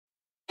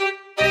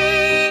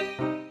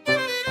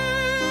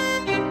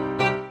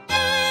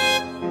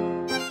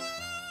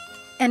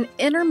An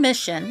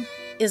intermission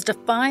is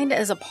defined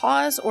as a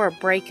pause or a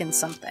break in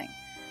something,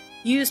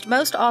 used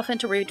most often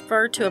to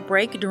refer to a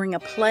break during a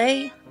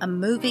play, a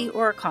movie,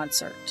 or a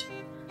concert.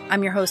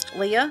 I'm your host,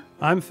 Leah.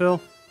 I'm Phil.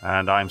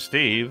 And I'm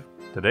Steve.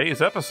 Today's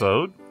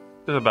episode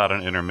is about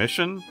an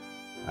intermission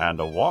and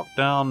a walk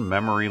down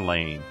memory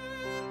lane.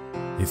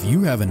 If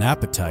you have an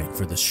appetite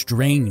for the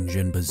strange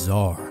and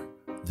bizarre,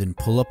 then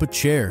pull up a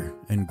chair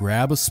and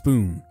grab a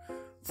spoon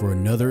for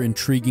another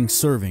intriguing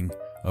serving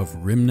of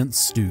Remnant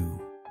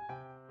Stew.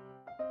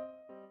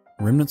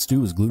 Remnant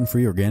Stew is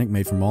gluten-free, organic,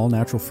 made from all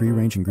natural,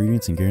 free-range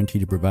ingredients, and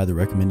guaranteed to provide the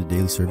recommended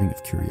daily serving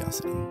of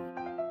curiosity.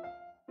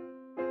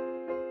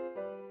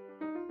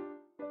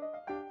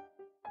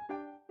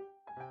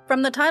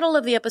 From the title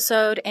of the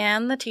episode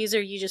and the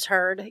teaser you just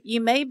heard, you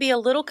may be a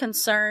little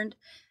concerned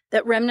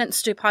that Remnant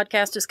Stew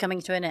podcast is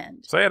coming to an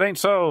end. Say it ain't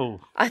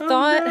so. I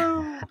thought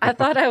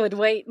I would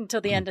wait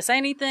until the end to say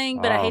anything,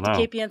 but I hate to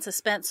keep you in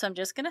suspense, so I'm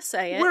just going to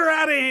say it. We're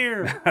out of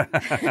here.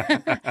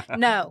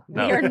 No,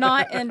 we are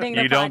not ending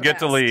the podcast. You don't get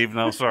to leave.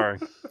 No, sorry.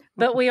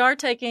 But we are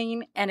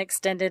taking an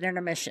extended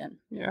intermission.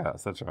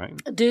 Yes, that's right.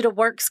 Due to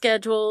work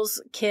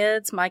schedules,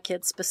 kids, my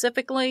kids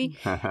specifically,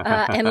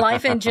 and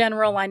life in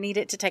general, I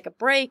needed to take a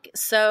break.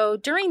 So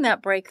during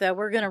that break, though,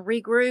 we're going to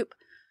regroup,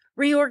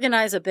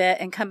 reorganize a bit,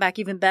 and come back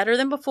even better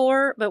than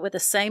before, but with the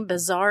same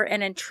bizarre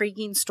and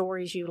intriguing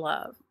stories you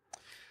love.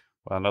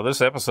 Well, no,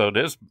 this episode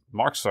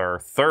marks our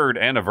third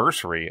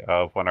anniversary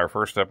of when our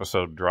first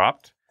episode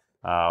dropped,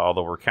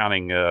 although we're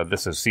counting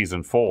this as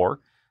season 4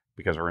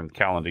 because we're in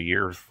calendar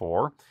years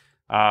 4.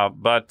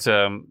 But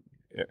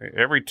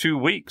every 2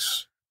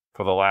 weeks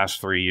for the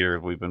last 3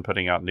 years, we've been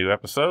putting out new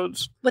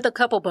episodes. With a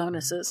couple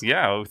bonuses.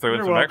 Yeah, we threw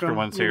in some extra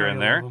ones here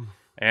and there.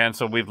 And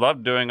so we've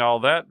loved doing all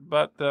that,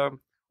 but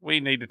we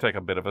need to take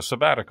a bit of a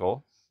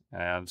sabbatical.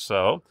 And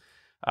so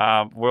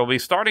we'll be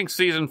starting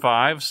season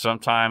 5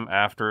 sometime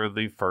after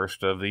the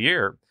first of the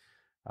year.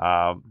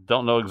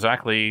 Don't know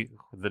exactly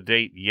the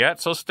date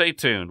yet, so stay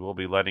tuned. We'll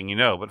be letting you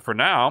know. But for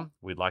now,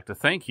 we'd like to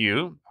thank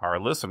you, our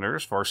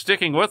listeners, for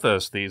sticking with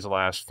us these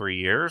last 3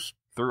 years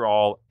through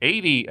all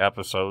 80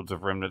 episodes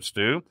of Remnant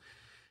Stew.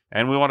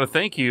 And we want to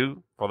thank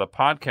you for the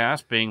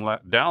podcast being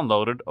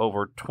downloaded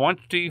over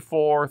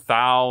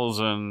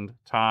 24,000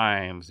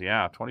 times.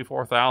 Yeah,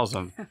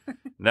 24,000.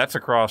 That's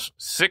across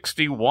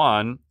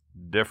 61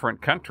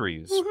 different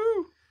countries.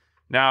 Woohoo!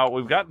 Now,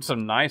 we've gotten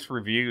some nice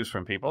reviews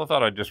from people. I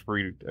thought I'd just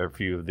read a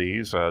few of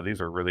these.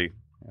 These are really,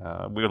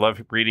 we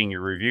love reading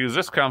your reviews.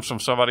 This comes from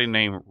somebody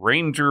named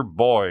Ranger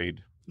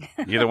Boyd.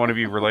 Either one of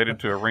you related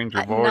to a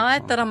Ranger Boyd?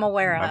 Not that I'm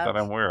aware of. Not that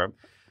I'm aware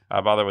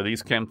of. By the way,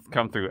 these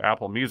come through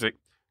Apple Music.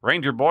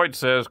 Ranger Boyd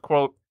says,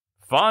 quote,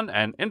 "Fun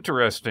and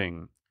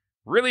interesting.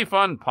 Really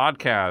fun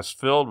podcast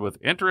filled with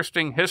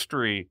interesting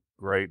history,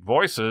 great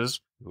voices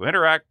who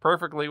interact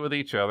perfectly with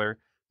each other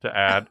to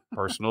add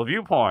personal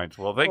viewpoints."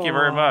 Well, thank you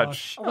very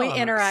much. We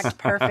interact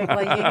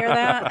perfectly. You hear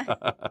that?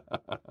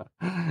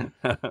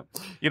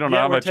 You don't know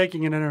how we're much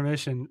taking an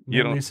intermission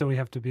mainly so we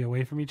have to be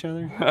away from each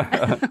other.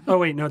 Oh,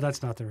 wait, no,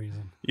 that's not the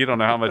reason. You don't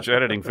know how much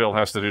editing Phil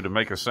has to do to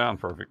make us sound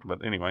perfect.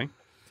 But anyway,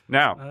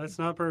 now that's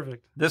not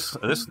perfect. This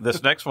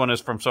next one is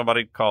from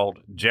somebody called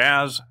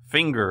Jazz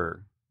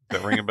Finger.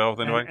 Does that ring a bell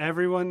with anyone?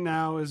 Everyone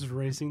now is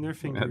raising their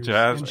fingers.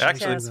 Jazz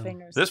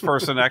fingers. This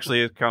person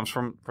actually comes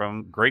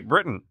from Great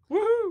Britain.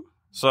 Woohoo!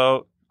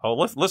 So,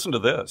 let's listen to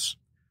this.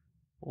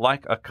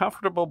 Like a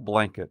comfortable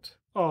blanket.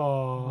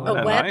 Oh,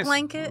 a wet nice?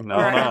 blanket? No.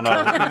 I've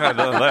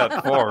done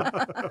that before.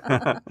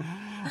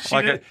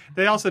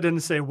 They also didn't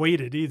say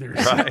weighted either.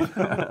 Right.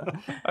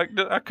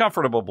 A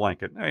comfortable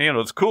blanket. You know,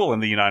 it's cool in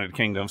the United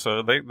Kingdom,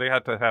 so they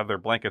had to have their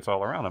blankets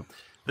all around them.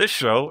 This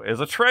show is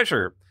a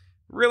treasure.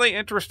 Really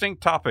interesting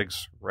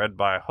topics, read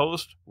by a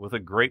host with a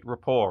great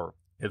rapport.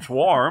 It's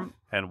warm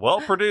and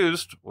well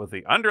produced with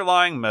the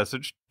underlying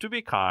message to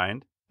be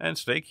kind and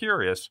stay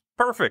curious.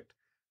 Perfect.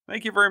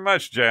 Thank you very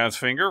much, Jazz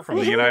Finger from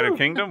the United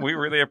Kingdom. We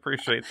really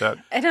appreciate that.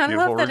 And I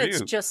love that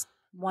review. it's just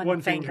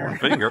one finger. One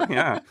finger,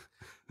 yeah.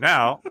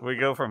 Now, we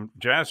go from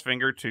Jazz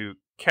Finger to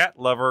Cat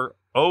Lover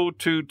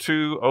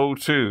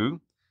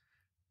 02202.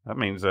 That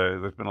means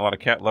there's been a lot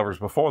of cat lovers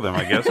before them,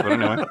 I guess. But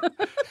anyway.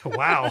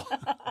 Wow.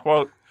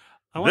 Quote,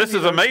 "This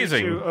is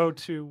amazing."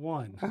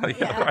 021.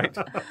 Yeah, right.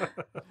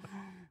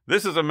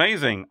 "This is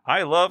amazing.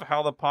 I love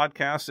how the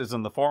podcast is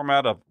in the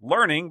format of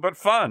learning but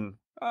fun.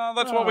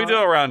 That's what we do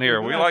around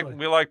here. Exactly.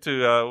 We like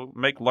to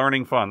make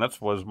learning fun. That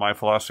was my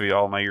philosophy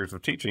all my years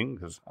of teaching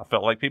because I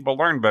felt like people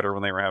learned better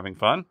when they were having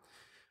fun."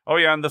 Oh,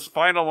 yeah, and this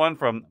final one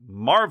from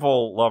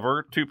Marvel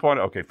Lover 2.0.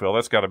 Okay, Phil,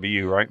 that's got to be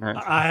you, right?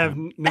 I have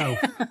no.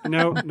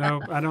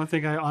 I don't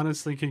think I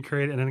honestly can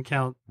create an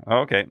account.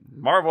 Okay,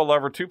 Marvel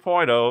Lover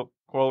 2.0,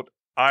 quote,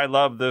 "I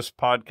love this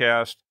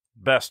podcast.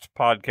 Best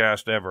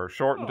podcast ever.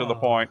 Short and to the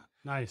point."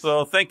 Nice.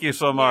 So thank you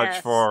so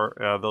much for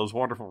those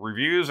wonderful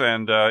reviews.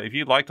 And if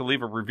you'd like to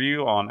leave a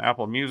review on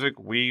Apple Music,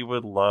 we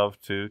would love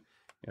to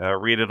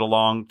read it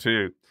along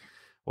too.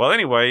 Well,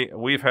 anyway,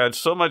 we've had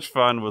so much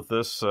fun with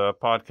this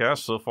podcast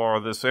so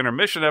far, this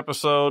intermission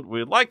episode.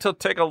 We'd like to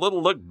take a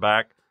little look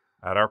back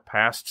at our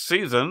past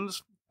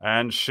seasons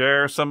and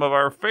share some of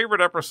our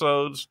favorite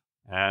episodes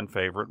and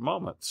favorite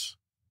moments.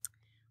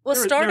 Well,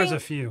 there was a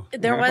few.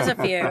 There was a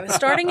few.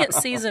 Starting at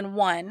season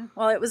 1.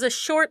 Well, it was a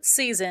short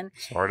season.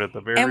 Start at the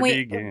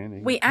very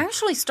beginning. We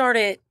actually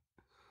started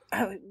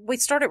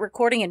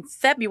recording in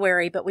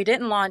February, but we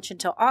didn't launch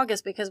until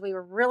August because we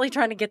were really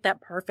trying to get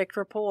that perfect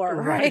rapport,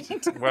 right?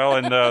 Well,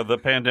 and the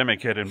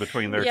pandemic hit in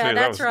between there, too. Yeah,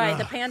 that's right.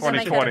 The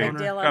pandemic had a big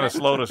deal on it. Kind of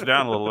slowed us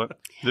down a little bit.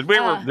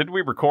 Did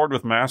we record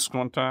with masks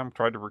one time?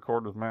 Tried to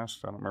record with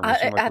masks? I don't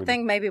remember. I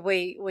think maybe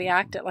we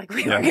acted like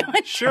we were going.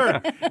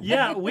 Sure.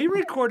 Yeah, we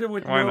recorded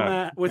with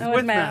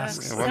with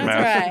masks.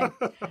 Yeah,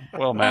 that's right.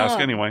 Well, mask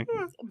anyway.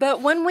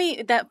 But when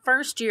that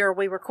first year,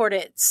 we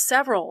recorded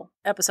several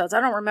episodes. I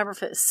don't remember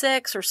if it was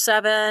 6 or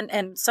 7,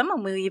 and some of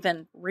them we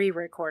even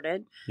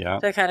re-recorded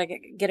to kind of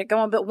get it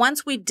going. But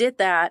once we did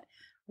that,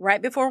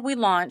 right before we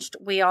launched,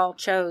 we all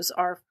chose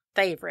our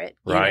favorite.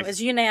 Right. It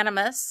was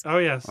unanimous. Oh,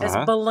 yes. It's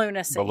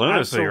Balloonacy.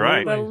 Balloonacy,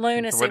 right.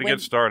 Balloonacy. Way to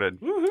get started.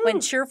 When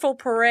cheerful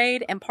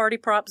parade and party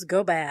props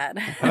go bad.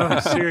 Oh,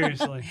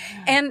 seriously.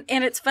 And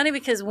it's funny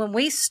because when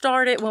we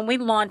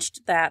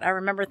launched that, I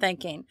remember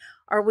thinking,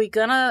 are we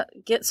going to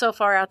get so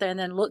far out there and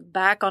then look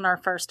back on our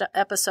first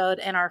episode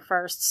and our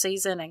first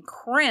season and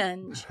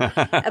cringe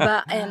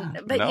about,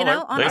 honestly,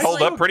 they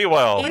hold up pretty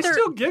well. I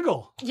still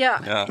giggle.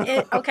 Yeah.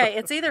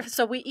 It's either,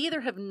 we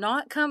either have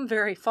not come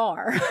very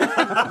far.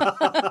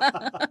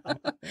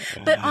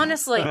 But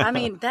honestly, I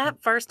mean,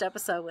 that first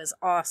episode was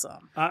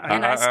awesome.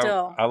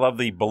 I love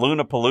the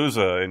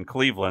Balloonapalooza in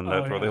Cleveland,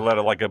 where they let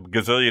like a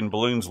gazillion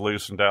balloons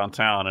loose in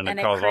downtown and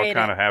it caused all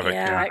kind of havoc.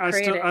 Yeah,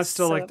 I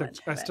still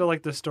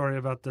like the story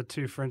about the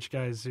 2 French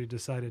guys who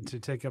decided to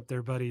take up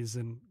their buddies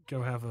and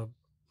go have a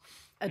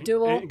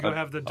duel. Go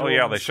have the duel. Oh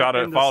yeah, they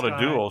followed a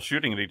duel,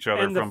 shooting at each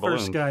other and from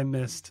balloons. And the first guy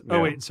missed. Yeah.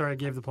 Oh wait, sorry, I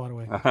gave the plot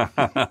away.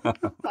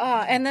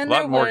 And then a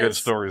lot more good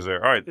stories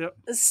there. All right. Yep.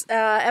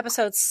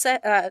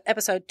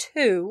 Episode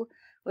 2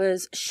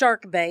 was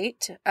Shark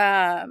Bait.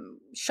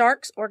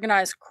 Sharks,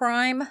 organized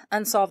crime,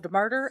 unsolved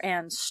murder,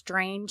 and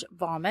strange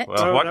vomit.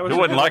 Well, who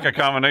wouldn't like a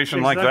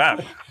combination like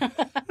that?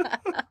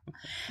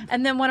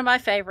 And then one of my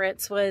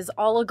favorites was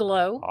All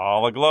Aglow.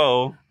 All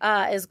Aglow.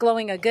 Is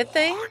glowing a good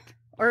thing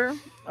or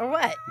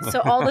what?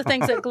 So all the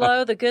things that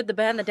glow, the good, the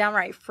bad, and the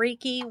downright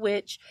freaky,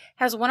 which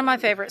has one of my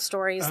favorite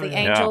stories, the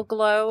angel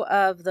glow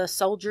of the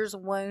soldiers'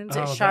 wounds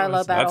at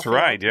Shiloh Battlefield. That's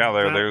right. Yeah,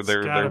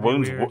 their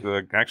wounds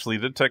actually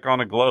did take on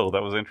a glow.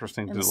 That was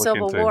interesting to look into.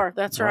 Civil War.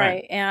 That's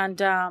right. And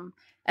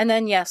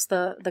then, yes,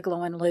 the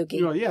glowing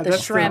loogie. Oh, yeah, the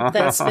shrimp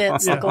that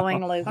spits the glowing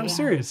loogie. I'm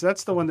serious.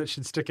 That's the one that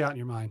should stick out in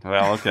your mind.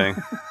 Well, okay.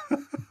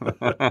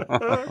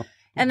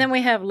 And then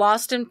we have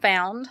Lost and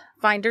Found,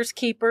 Finders,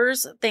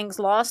 Keepers, Things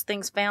Lost,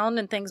 Things Found,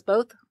 and Things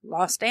both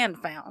lost and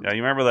found. Yeah,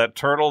 you remember that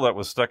turtle that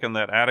was stuck in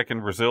that attic in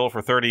Brazil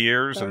for 30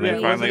 years, and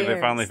they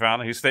finally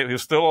found it. He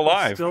was still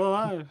alive. Still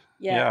alive.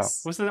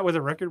 Yes. Yeah. Wasn't that with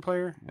a record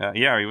player?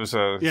 Yeah, he was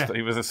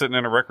sitting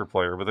in a record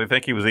player, but they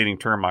think he was eating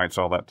termites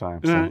all that time.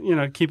 So.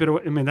 Keep it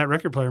away. I mean, that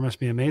record player must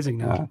be amazing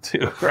now.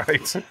 Too,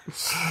 right?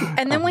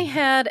 And then we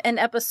had an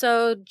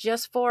episode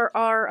just for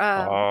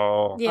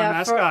our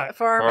mascot.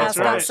 For our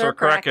mascot, Sir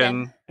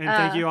Kraken. And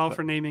thank you all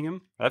for naming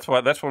him. That's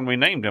when we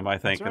named him, I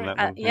think. Right. In that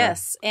one.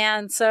 Yes,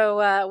 and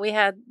so we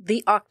had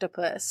the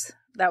octopus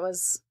that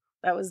was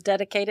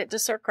dedicated to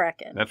Sir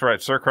Kraken. That's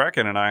right. Sir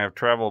Kraken and I have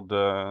traveled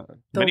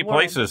many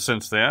places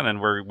since then,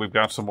 and we've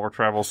got some more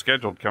travel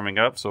scheduled coming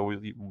up. So we'll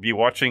be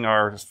watching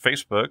our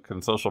Facebook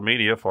and social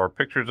media for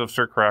pictures of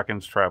Sir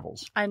Kraken's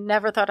travels. I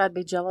never thought I'd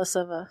be jealous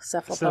of a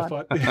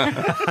cephalopod.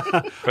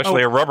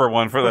 Especially a rubber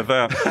one for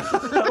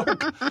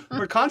that.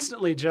 We're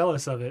constantly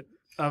jealous of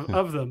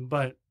them,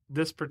 but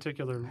this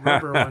particular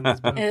rubber one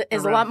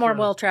is a lot more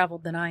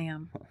well-traveled than I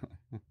am.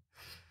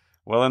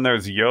 Well, then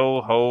there's Yo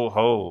Ho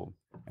Ho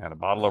and a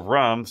bottle of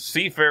rum,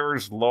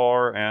 seafarers'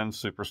 lore and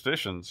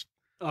superstitions.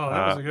 Oh,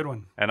 that was a good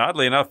one. And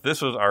oddly enough,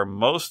 this was our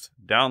most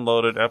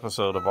downloaded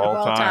episode of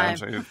all time.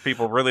 So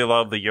people really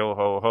love the Yo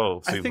Ho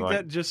Ho. I think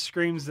that just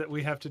screams that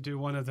we have to do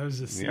one of those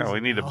this season. Yeah,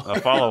 we need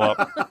a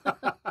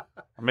follow-up.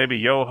 Maybe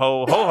Yo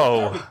Ho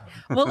Ho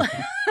Ho.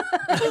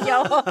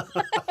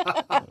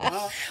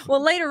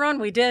 Well, later on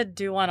we did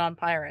do one on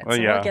pirates.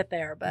 We'll get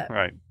there, but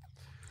right.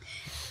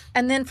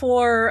 And then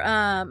for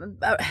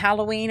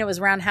Halloween, it was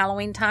around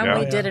Halloween time.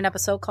 We did an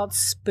episode called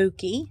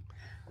Spooky,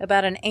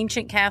 about an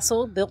ancient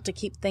castle built to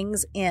keep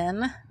things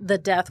in. The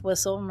death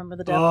whistle. Remember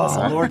the death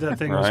whistle? Oh, Lord, that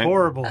thing was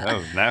horrible. That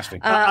was nasty.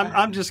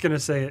 I'm just going to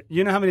say it.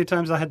 You know how many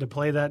times I had to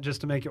play that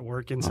just to make it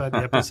work inside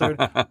the episode?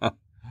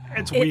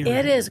 It's weird.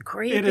 It is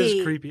creepy. It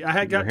is creepy.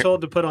 I got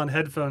told to put on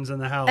headphones in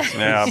the house.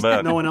 Yeah, I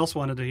bet. No one else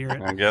wanted to hear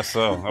it. I guess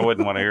so. I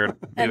wouldn't want to hear it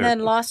either. And then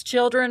Lost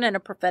Children and a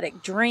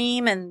prophetic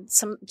dream and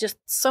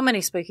so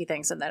many spooky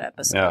things in that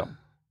episode. Yeah.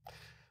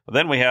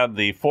 Then we had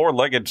the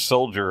four-legged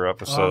soldier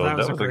episode. That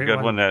was a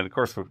good one. And of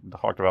course, we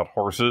talked about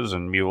horses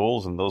and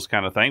mules and those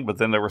kind of things. But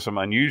then there were some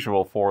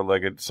unusual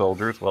four-legged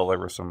soldiers. Well, there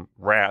were some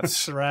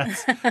rats. The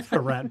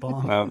rat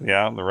bomb.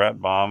 The rat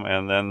bomb.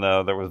 And then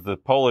there was the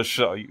Polish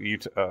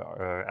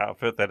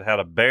outfit that had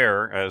a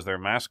bear as their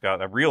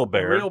mascot, a real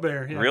bear. A real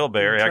bear, yeah. Real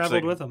bear. He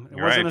traveled with them.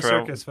 It wasn't a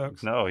circus,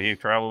 folks. No, he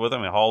traveled with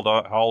them. He hauled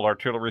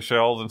artillery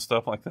shells and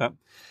stuff like that.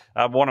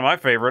 One of my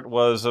favorite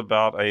was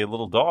about a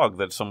little dog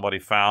that somebody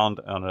found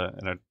in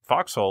a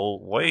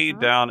foxhole way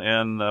down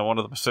in one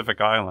of the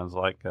Pacific Islands,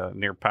 like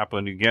near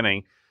Papua New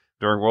Guinea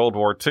during World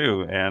War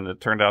II. And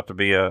it turned out to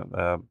be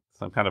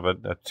some kind of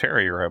a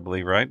terrier, I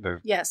believe, right?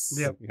 Yes.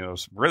 Yep.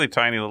 Really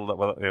tiny little,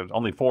 it was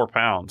only 4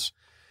 pounds.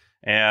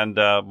 And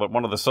but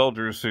one of the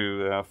soldiers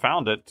who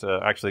found it,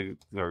 actually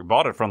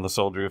bought it from the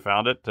soldier who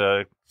found it,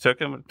 took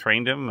him,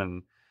 trained him,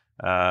 and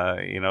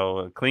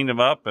cleaned him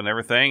up and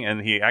everything,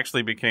 and he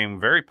actually became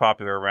very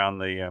popular around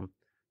the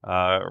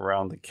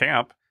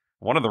camp.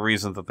 One of the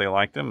reasons that they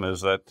liked him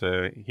is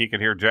that he could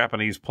hear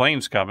Japanese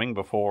planes coming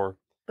before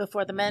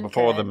the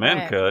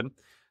men could.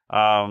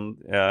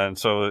 And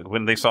so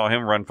when they saw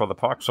him run for the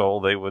foxhole,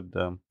 they would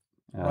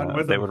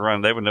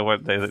run. They would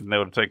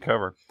know to take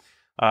cover.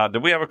 Do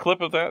we have a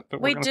clip of that?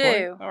 We do.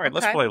 Play? All right,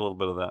 let's play a little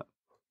bit of that.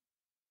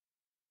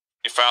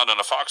 He found in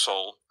a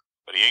foxhole,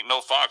 but he ain't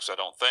no fox, I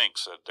don't think,"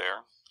 said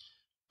Dare.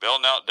 Bill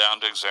knelt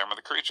down to examine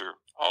the creature.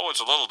 "Oh, it's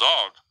a little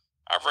dog.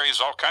 I've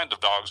raised all kinds of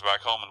dogs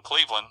back home in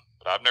Cleveland,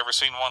 but I've never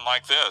seen one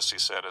like this," he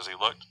said as he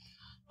looked.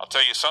 "I'll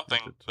tell you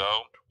something,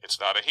 though. It's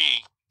not a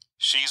he.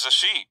 She's a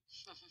she."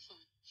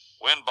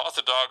 Wynn bought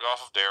the dog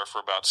off of Dare for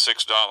about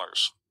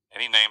 $6,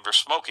 and he named her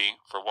Smokey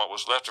for what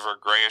was left of her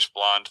grayish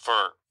blonde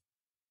fur.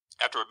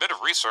 After a bit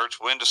of research,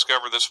 Wynn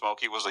discovered that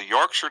Smokey was a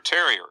Yorkshire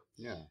Terrier.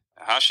 Yeah.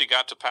 How she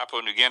got to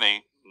Papua New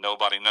Guinea,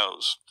 nobody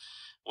knows.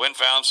 Wynn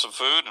found some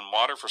food and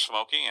water for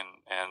Smokey,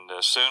 and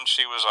soon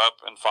she was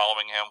up and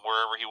following him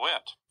wherever he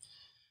went.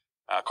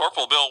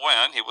 Corporal Bill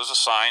Wynn, he was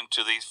assigned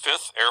to the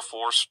 5th Air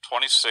Force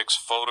 26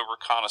 Photo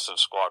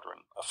Reconnaissance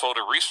Squadron, a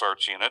photo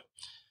research unit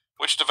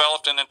which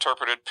developed and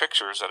interpreted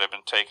pictures that had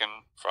been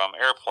taken from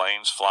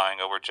airplanes flying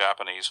over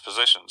Japanese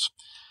positions.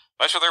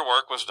 Much of their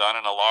work was done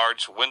in a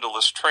large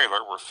windowless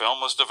trailer where film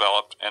was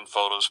developed and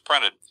photos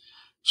printed.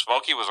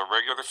 Smokey was a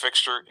regular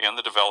fixture in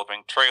the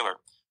developing trailer,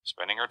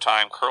 spending her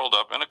time curled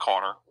up in a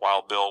corner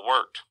while Bill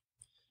worked.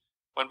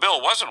 When Bill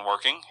wasn't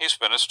working, he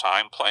spent his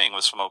time playing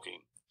with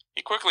Smokey.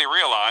 He quickly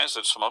realized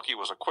that Smokey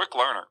was a quick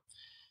learner.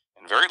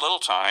 In very little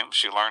time,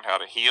 she learned how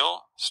to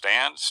heel,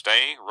 stand,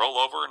 stay, roll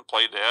over, and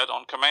play dead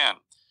on command.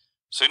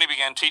 Soon he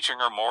began teaching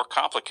her more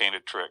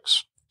complicated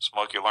tricks.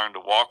 Smokey learned to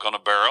walk on a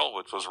barrel,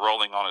 which was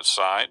rolling on its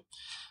side.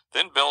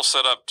 Then Bill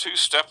set up 2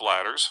 step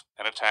ladders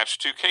and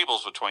attached 2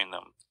 cables between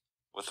them.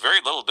 With very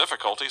little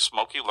difficulty,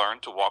 Smokey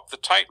learned to walk the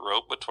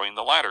tightrope between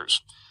the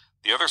ladders.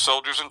 The other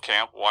soldiers in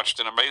camp watched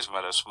in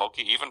amazement as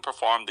Smokey even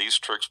performed these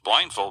tricks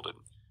blindfolded.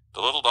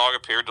 The little dog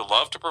appeared to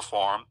love to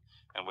perform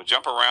and would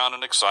jump around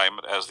in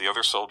excitement as the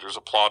other soldiers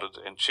applauded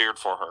and cheered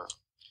for her.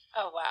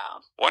 Oh,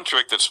 wow. One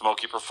trick that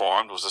Smokey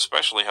performed was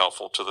especially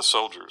helpful to the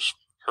soldiers.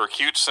 Her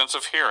acute sense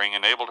of hearing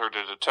enabled her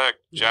to detect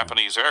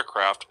Japanese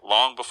aircraft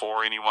long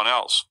before anyone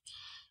else.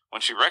 When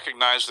she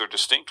recognized their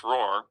distinct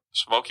roar,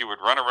 Smokey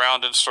would run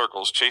around in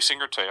circles chasing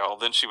her tail,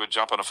 then she would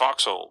jump in a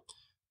foxhole.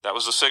 That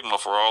was the signal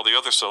for all the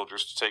other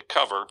soldiers to take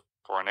cover,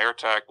 for an air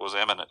attack was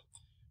imminent.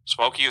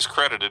 Smokey is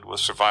credited with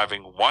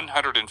surviving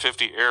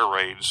 150 air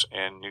raids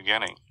in New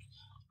Guinea.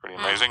 Pretty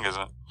amazing,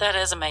 isn't it? That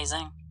is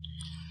amazing.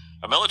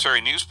 A military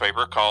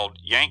newspaper called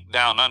Yank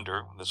Down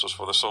Under, this was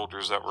for the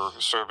soldiers that were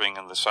serving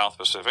in the South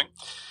Pacific,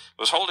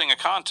 was holding a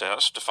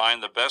contest to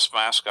find the best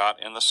mascot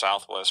in the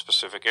Southwest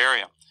Pacific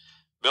area.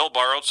 Bill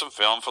borrowed some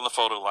film from the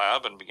photo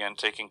lab and began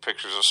taking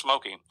pictures of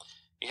Smokey.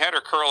 He had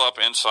her curl up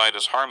inside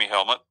his Army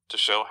helmet to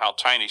show how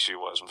tiny she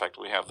was. In fact,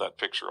 we have that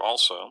picture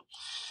also.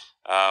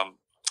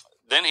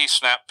 Then he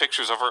snapped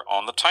pictures of her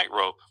on the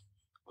tightrope.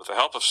 With the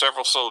help of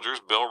several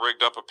soldiers, Bill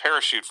rigged up a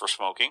parachute for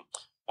Smokey.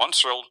 One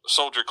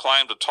soldier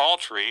climbed a tall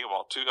tree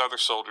while 2 other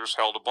soldiers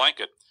held a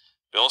blanket.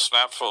 Bill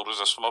snapped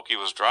photos as Smokey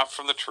was dropped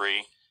from the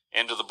tree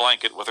into the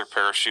blanket with her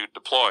parachute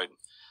deployed.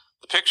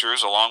 The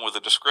pictures, along with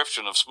a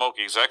description of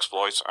Smokey's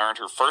exploits, earned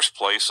her first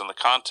place in the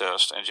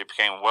contest, and she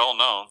became well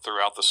known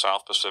throughout the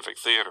South Pacific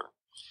Theater.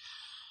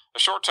 A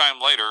short time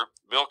later,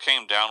 Bill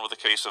came down with a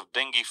case of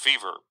dengue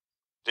fever.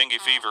 Dengue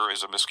fever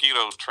is a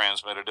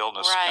mosquito-transmitted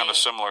illness, kind of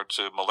similar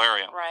to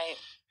malaria. Right.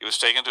 He was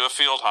taken to a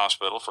field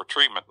hospital for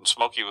treatment, and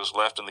Smokey was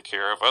left in the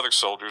care of other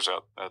soldiers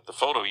at the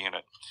photo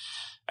unit.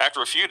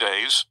 After a few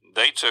days,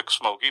 they took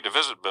Smokey to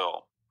visit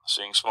Bill.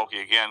 Seeing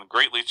Smokey again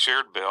greatly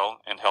cheered Bill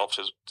and helped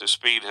to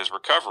speed his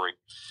recovery.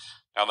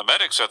 Now, the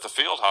medics at the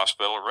field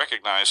hospital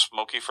recognized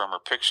Smokey from her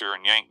picture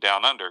in Yank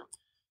Down Under.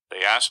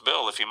 They asked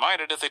Bill if he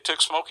minded if they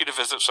took Smokey to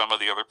visit some of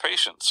the other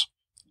patients.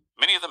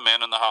 Many of the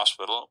men in the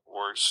hospital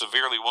were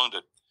severely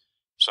wounded.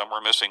 Some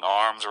were missing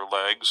arms or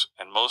legs,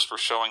 and most were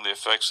showing the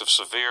effects of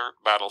severe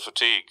battle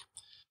fatigue.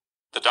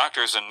 The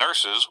doctors and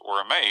nurses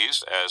were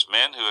amazed as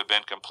men who had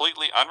been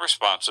completely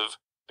unresponsive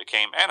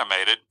became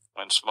animated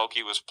when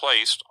Smokey was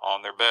placed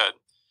on their bed.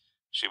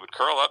 She would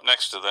curl up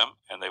next to them,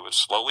 and they would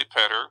slowly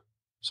pet her.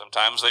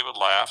 Sometimes they would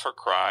laugh or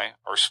cry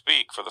or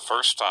speak for the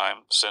first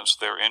time since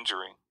their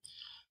injury.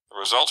 The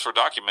results were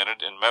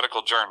documented in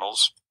medical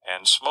journals,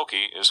 and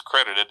Smokey is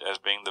credited as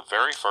being the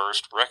very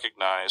first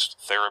recognized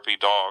therapy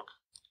dog.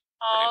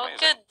 Oh,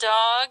 good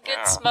dog.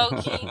 Good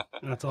Smokey.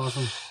 That's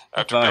awesome.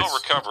 After Bill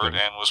recovered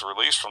and was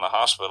released from the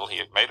hospital, he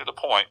had made it a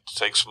point to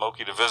take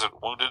Smokey to visit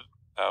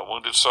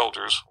wounded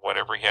soldiers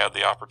whenever he had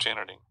the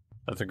opportunity.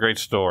 That's a great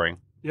story.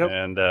 Yep.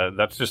 And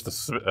that's just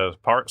a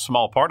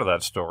small part of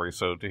that story.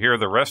 So to hear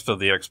the rest of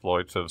the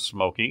exploits of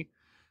Smokey,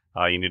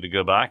 you need to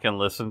go back and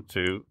listen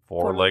to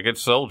Four-Legged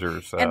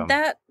Soldiers. And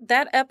that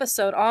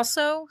episode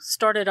also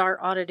started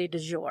our oddity du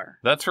jour.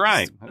 That's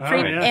right.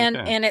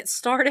 And it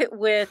started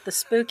with the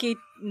spooky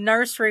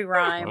nursery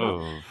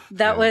rhyme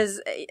that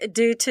was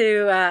due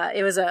to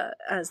it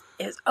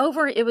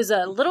was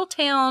a little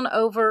town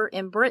over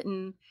in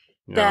Britain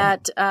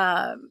that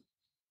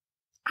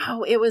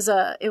it was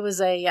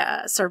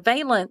a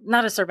surveillance,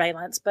 not a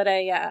surveillance, but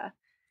a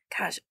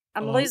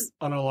an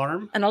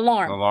alarm. An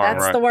alarm.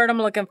 That's the word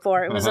I'm looking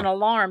for. It was an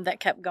alarm that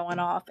kept going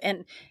off,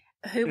 and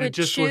who would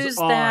choose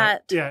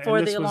that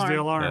for the alarm? The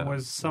alarm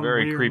was some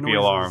very weird creepy noises.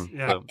 alarm.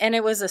 Yeah. And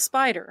it was a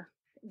spider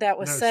that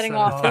was setting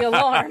off the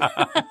alarm.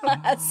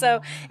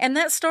 So, and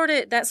that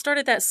started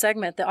that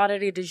segment, the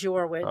oddity du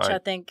jour, which I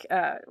think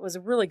was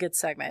a really good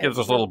segment. Gives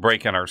us a little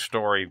break in our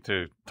story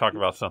to talk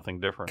about something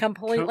different.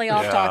 Completely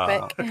off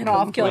topic and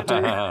off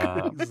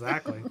kilter.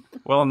 Exactly.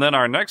 Well, and then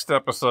our next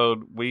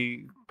episode,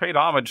 we paid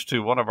homage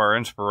to one of our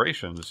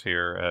inspirations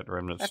here at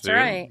Remnant. That's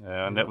right.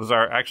 And it was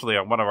actually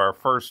one of our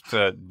first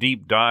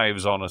deep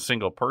dives on a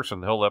single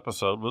person. The whole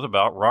episode was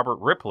about Robert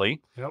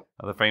Ripley,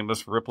 the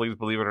famous Ripley's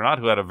Believe It or Not,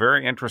 who had a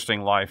very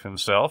interesting life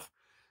himself.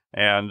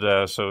 And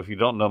so if you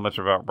don't know much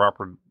about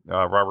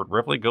Robert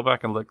Ripley, go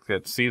back and look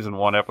at Season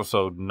 1,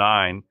 Episode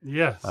 9,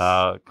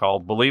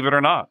 called Believe It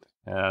or Not.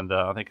 And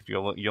I think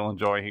you'll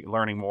enjoy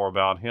learning more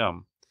about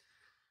him.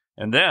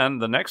 And then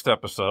the next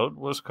episode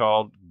was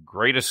called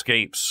Great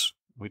Escapes.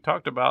 We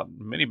talked about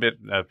many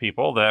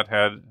people that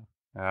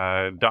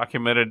had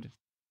documented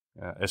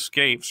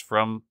escapes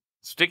from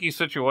sticky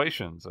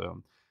situations.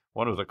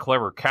 One was a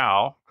clever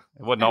cow.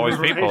 It wasn't always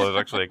people. It was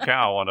actually a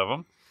cow, one of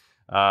them.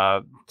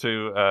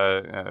 To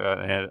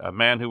a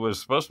man who was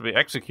supposed to be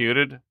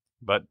executed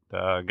but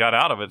got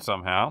out of it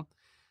somehow.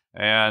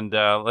 And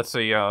let's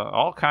see,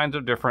 all kinds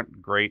of different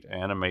great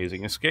and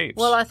amazing escapes.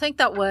 Well, I think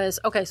that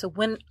was okay. So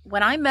when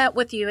I met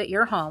with you at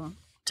your home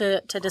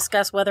to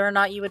discuss whether or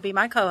not you would be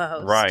my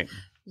co-host, right?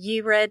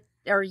 You read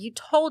or you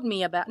told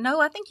me about.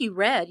 No, I think you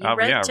read. You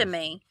read to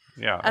me.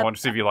 Yeah, I wanted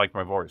to see if you liked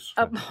my voice.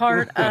 A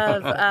part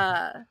of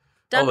Dunkirk.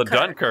 The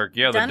Dunkirk.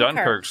 Yeah, the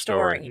Dunkirk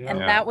story. Yeah.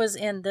 And that was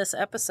in this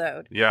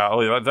episode. Yeah.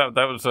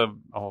 That was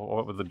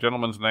what was the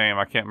gentleman's name?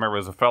 I can't remember. It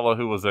was a fellow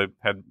who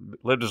had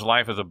lived his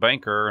life as a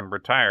banker and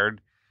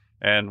retired.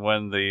 And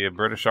when the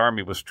British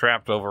Army was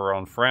trapped over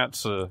on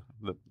France,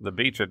 the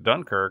beach at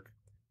Dunkirk,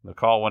 the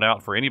call went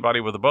out for anybody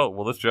with a boat.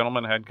 Well, this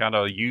gentleman had kind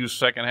of a used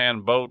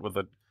secondhand boat with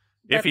a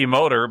iffy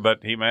motor,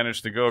 but he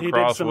managed to go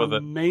across with it.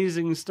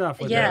 Amazing stuff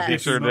with that. He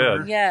sure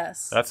did.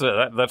 Yes.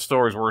 That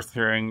story's worth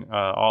hearing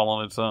all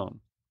on its own.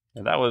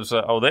 And that was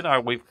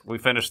then we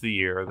finished the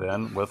year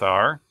then with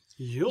our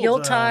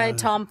Yuletide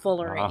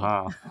tomfoolery.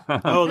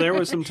 There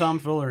was some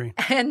tomfoolery.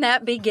 And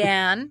that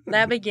began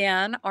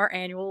our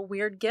annual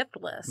weird gift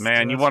list.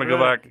 Man, you want to go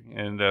back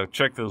and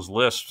check those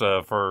lists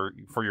for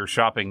your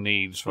shopping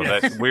needs for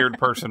that weird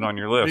person on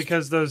your list.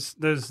 Because those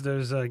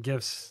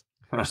gifts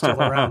are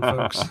still around,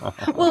 folks.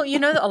 Well,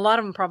 a lot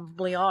of them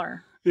probably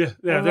are. Yeah,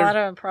 a lot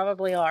of them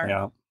probably are.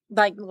 Yeah.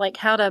 Like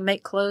how to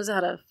make clothes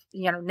out of,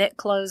 knit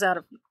clothes out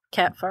of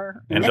cat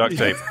fur. And duct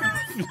tape.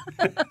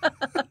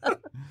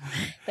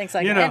 Things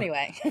like that.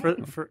 Anyway.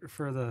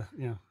 For the,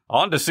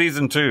 On to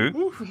Season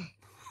 2.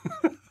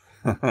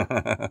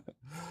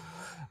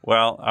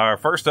 Well, our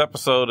first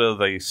episode of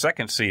the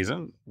second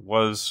season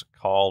was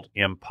called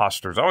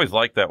Imposters. I always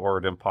liked that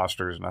word,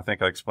 imposters, and I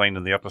think I explained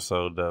in the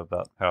episode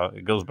about how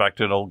it goes back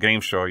to an old game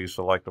show I used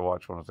to like to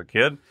watch when I was a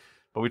kid.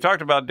 But we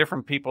talked about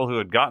different people who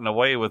had gotten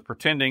away with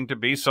pretending to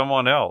be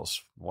someone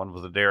else. One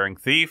was a daring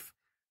thief,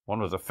 one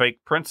was a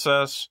fake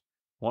princess,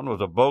 one was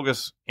a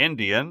bogus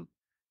Indian,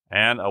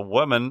 and a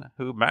woman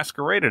who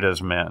masqueraded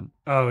as men.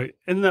 Oh,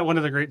 isn't that one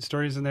of the great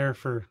stories in there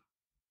for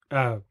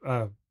a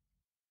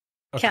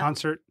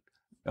concert?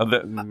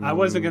 I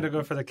wasn't going to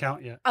go for the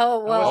count yet.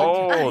 Oh,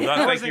 well.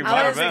 I think you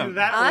might have been.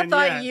 I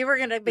thought you were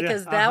going to,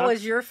 because that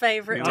was your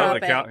favorite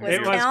topic, was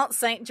Count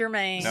Saint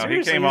Germain. No,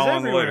 he came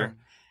on later.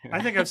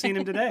 I think I've seen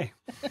him today.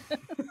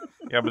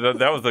 Yeah, but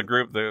that was the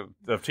group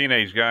of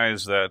teenage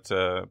guys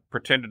that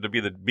pretended to be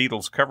the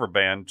Beatles cover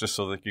band just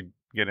so they could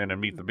get in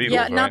and meet the Beatles.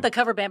 Yeah, right? not the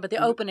cover band, but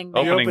the opening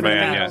band. Opening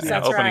band, Beatles. yeah.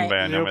 That's Opening right.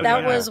 band. Yep.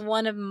 That was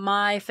one of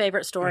my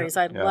favorite stories.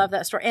 I love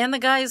that story. And the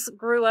guys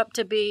grew up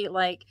to be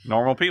like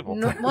normal people.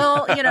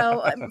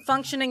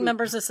 Functioning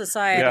members of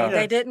society. Yeah.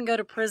 They didn't go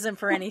to prison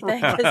for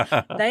anything,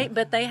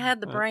 but they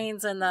had the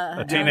brains and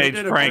a teenage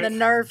prank. and the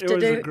nerve to do. It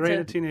was a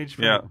great teenage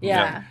prank.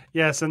 Yeah.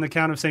 Yes, and the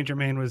Count of Saint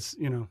Germain was,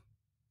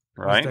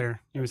 right was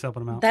there. He was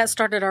helping them out. That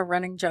started our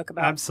running joke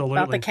about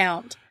the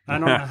Count. I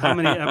don't know how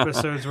many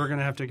episodes we're going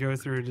to have to go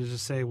through to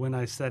just say when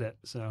I said it.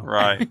 So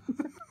right.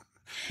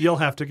 You'll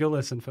have to go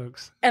listen,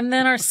 folks. And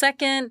then our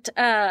second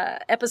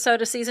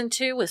episode of season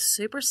 2 was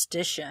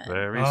Superstition.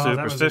 Very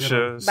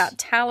superstitious. About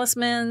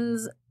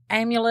talismans,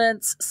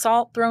 amulets,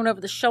 salt thrown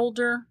over the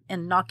shoulder,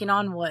 and knocking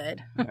on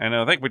wood. And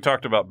I think we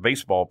talked about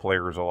baseball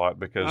players a lot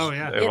because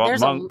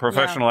among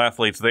professional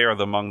athletes, they are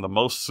among the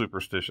most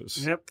superstitious.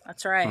 Yep.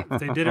 That's right.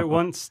 If they did it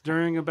once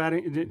during a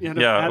batting.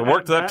 It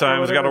worked that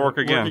time. It's got to work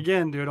again. Work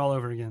again. Do it all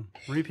over again.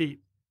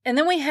 Repeat. And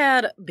then we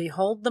had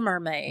Behold the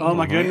Mermaid. Oh,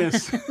 my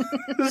goodness.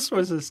 This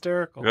was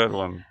hysterical. Good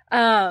one.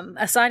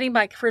 A sighting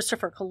by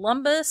Christopher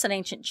Columbus, an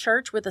ancient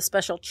church with a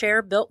special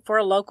chair built for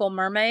a local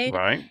mermaid.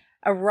 Right.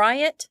 A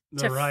riot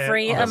to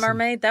free a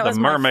mermaid. That was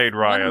the mermaid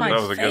riot. One of my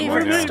that was a good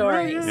one. favorite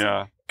stories.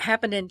 Yeah.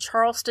 Happened in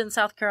Charleston,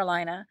 South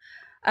Carolina.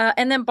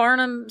 And then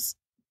Barnum's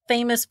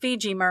famous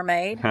Fiji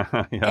mermaid.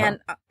 And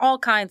all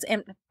kinds.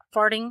 And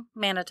farting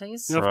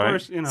manatees. Of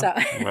course, So,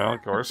 well,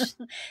 of course.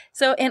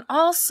 So, and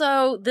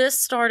also this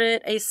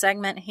started a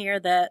segment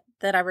here that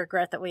I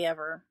regret that we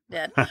ever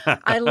did.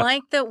 I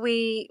like that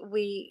we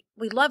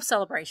love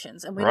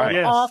celebrations and we love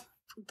off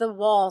the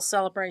wall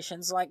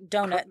celebrations like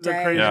Donut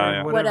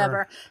Day,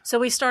 whatever. So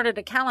we started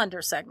a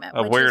calendar segment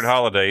of weird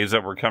holidays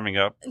that were coming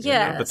up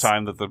at the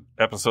time that the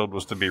episode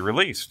was to be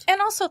released,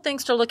 and also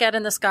things to look at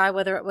in the sky,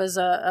 whether it was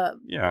a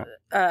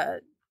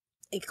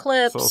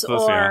eclipse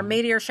or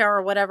meteor shower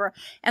or whatever.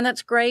 And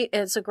that's great.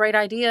 It's a great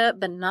idea,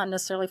 but not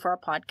necessarily for a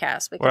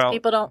podcast because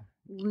people don't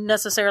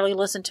necessarily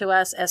listen to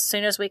us as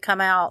soon as we come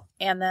out,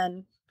 and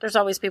then there's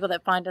always people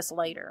that find us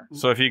later.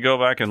 So if you go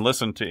back and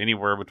listen to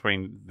anywhere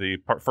between the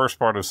first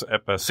part of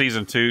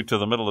season 2 to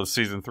the middle of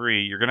season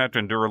 3, you're going to have to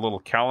endure a little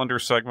calendar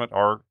segment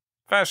or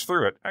fast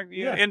through it.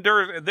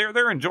 Endure.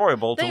 They're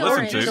enjoyable to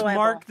listen to. Just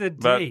mark the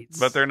dates.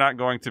 But they're not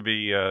going to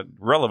be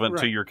relevant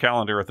to your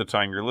calendar at the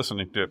time you're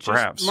listening to it,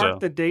 perhaps. Just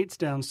mark the dates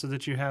down so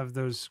that you have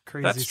those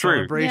crazy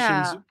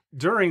celebrations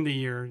during the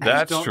year.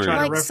 That's true.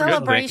 Like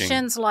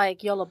celebrations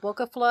like Yola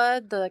Boca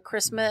Flood, the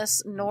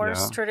Christmas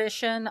Norse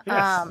tradition.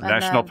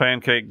 National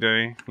Pancake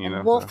Day.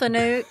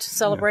 Wolfenute,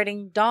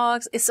 celebrating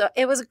dogs.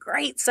 It was a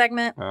great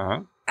segment.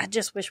 Uh-huh. I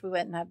just wish we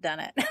wouldn't have done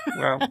it.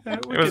 Well,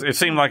 it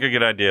seemed like a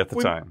good idea at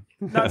the time.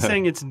 Not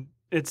saying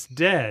it's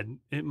dead.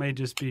 It may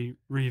just be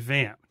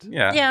revamped.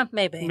 Yeah,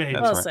 maybe.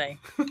 We'll see.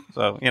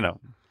 So,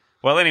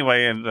 Well,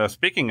 anyway, and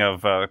speaking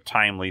of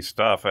timely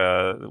stuff,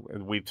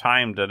 we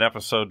timed an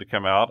episode to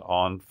come out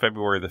on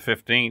February the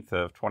 15th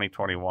of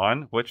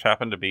 2021, which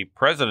happened to be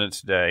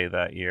President's Day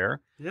that year.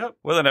 Yep.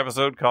 With an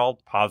episode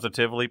called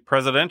Positively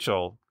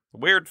Presidential,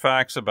 Weird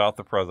Facts About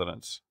the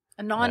Presidents.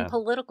 A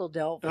non-political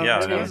delve.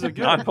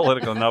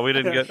 Non-political. No, we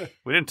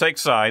didn't take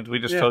sides. We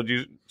just told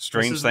you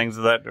strange things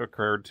that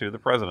occurred to the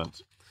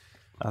presidents.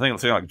 I think it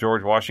seemed like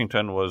George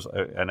Washington was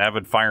an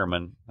avid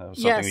fireman.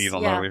 Something you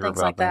don't know about.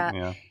 Like that.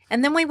 Yeah.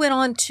 And then we went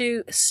on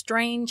to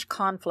strange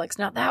conflicts.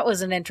 Now that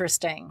was an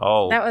interesting.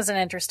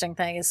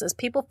 Thing. It says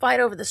people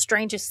fight over the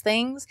strangest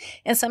things,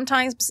 and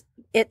sometimes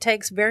it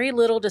takes very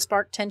little to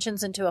spark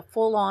tensions into a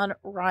full-on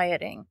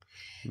rioting.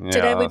 Yeah,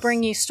 today we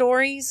bring you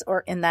stories,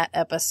 or in that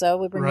episode,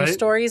 we bring you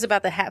stories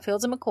about the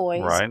Hatfields and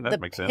McCoys. Right, that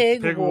makes sense.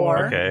 Pig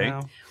War. Okay.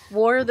 Yeah.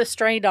 War of the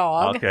Stray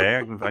Dog. Okay,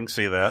 I can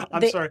see that.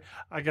 I'm sorry.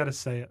 I got to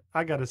say it.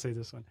 I got to say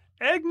this one.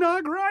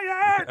 Eggnog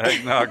Riot!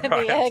 Eggnog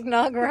Riot. The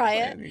Eggnog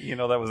Riot.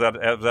 That was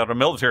at a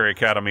military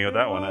academy with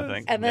that one, I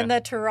think. And then the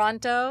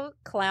Toronto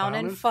Clown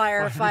and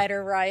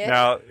Firefighter Riot.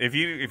 Now, if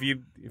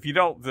you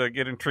don't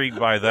get intrigued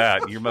by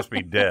that, you must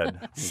be dead.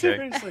 Okay?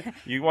 Seriously.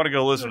 You want to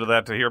go listen to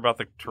that to hear about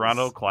the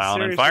Toronto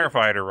Clown and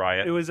Firefighter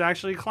Riot. It was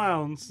actually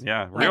clowns.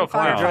 Yeah, real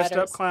clowns. Dressed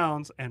up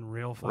clowns and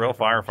real firefighters. Real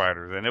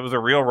firefighters. And it was a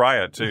real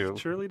riot, too. It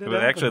truly did.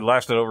 It actually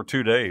lasted over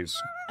 2 days.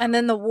 And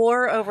then the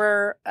war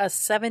over a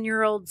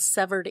 7-year-old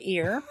severed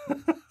ear.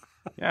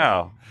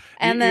 Yeah.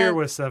 And the then, ear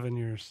was 7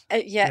 years.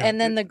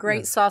 And then the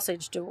Great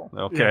Sausage Duel.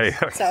 Okay.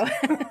 Yes. So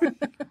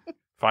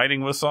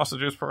Fighting with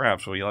sausages,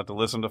 perhaps. Well, you'll have to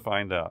listen to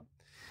find out.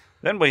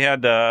 Then we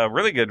had a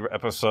really good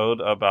episode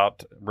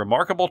about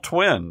remarkable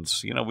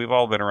twins. We've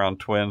all been around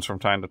twins from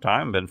time to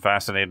time, been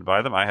fascinated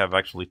by them. I have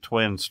actually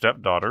twin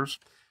stepdaughters,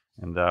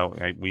 and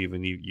we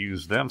even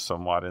used them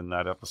somewhat in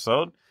that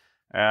episode.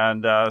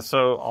 And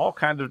so all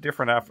kinds of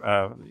different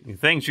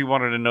things you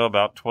wanted to know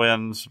about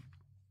twins.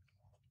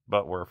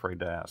 but we're afraid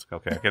to ask.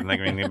 Okay, I couldn't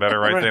think of anything better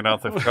right then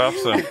off the cuff.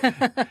 So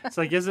it's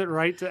like, is it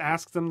right to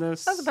ask them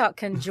this? That's about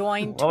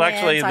conjoined twins,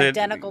 actually,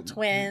 identical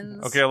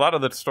twins. Okay, a lot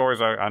of the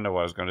stories, I know what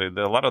I was going to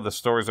do. A lot of the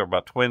stories are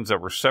about twins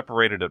that were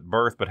separated at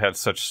birth but had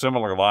such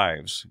similar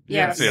lives.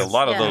 Yes. You see a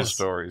lot of those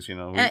stories, we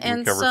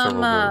covered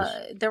several of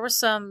those. There were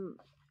some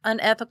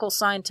unethical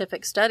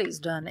scientific studies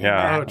done in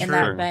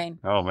that vein.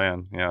 Oh,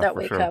 man. Yeah, that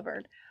we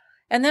covered.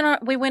 And then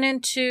we went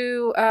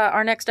into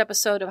our next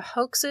episode of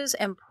Hoaxes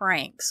and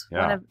Pranks.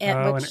 Yeah.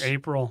 In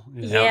April.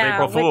 Yeah,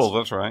 April Fools,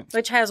 that's right.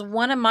 Which has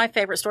one of my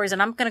favorite stories,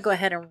 and I'm going to go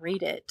ahead and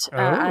read it.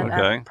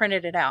 I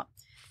printed it out.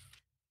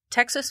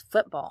 Texas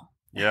football.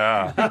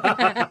 Yeah.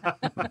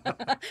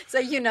 So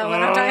what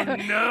I'm talking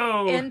about.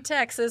 No. In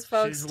Texas,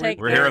 folks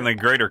We're here in the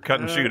greater cut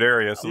and shoot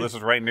area, so this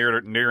is right near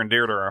and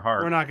dear to our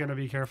heart. We're not going to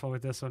be careful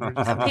with this one.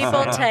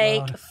 People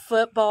take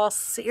football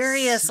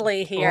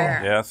seriously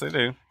here. Yes, they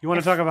do. You want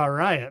to talk about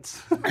riots?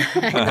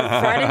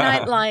 Friday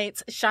night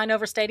lights shine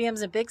over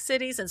stadiums in big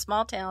cities and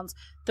small towns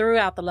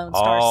throughout the Lone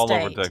Star State.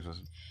 All over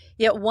Texas.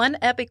 Yet one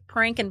epic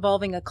prank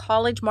involving a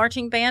college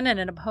marching band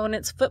and an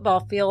opponent's football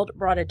field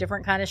brought a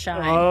different kind of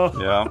shine. Oh.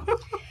 Yeah.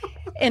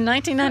 In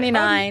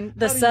 1999,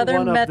 the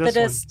Southern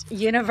Methodist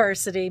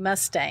University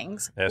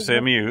Mustangs,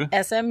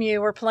 SMU,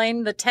 were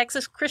playing the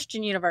Texas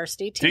Christian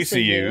University,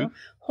 TCU,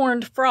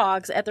 Horned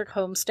Frogs at their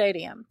home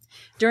stadium.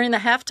 During the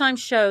halftime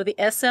show, the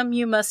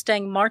SMU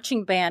Mustang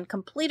Marching Band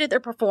completed their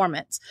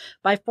performance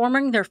by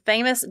forming their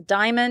famous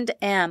Diamond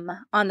M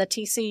on the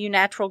TCU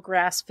natural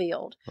grass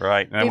field.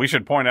 Right. And we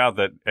should point out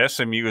that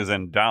SMU is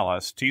in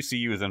Dallas,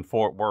 TCU is in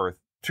Fort Worth,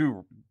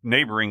 two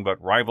neighboring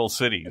but rival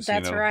cities.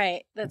 That's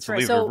right. That's right.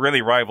 These are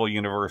really rival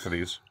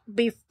universities.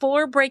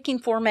 Before breaking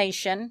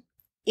formation,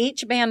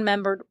 each band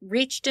member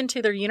reached into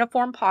their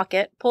uniform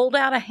pocket, pulled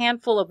out a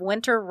handful of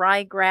winter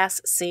ryegrass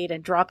seed,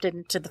 and dropped it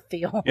into the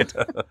field.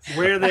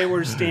 Where they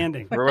were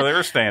standing. Where they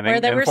were standing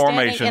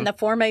in the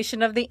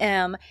formation of the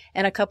M.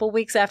 And a couple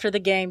weeks after the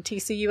game,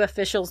 TCU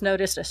officials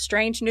noticed a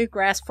strange new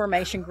grass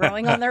formation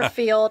growing on their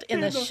field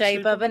in the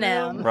shape of an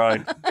M.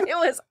 Right. It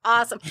was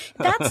awesome.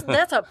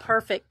 That's a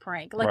perfect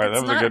prank. Like,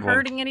 it's not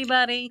hurting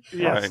anybody,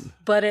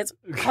 but it's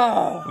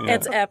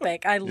it's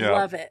epic. I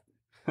love it.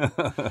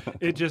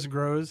 It just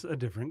grows a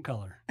different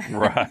color.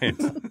 Right.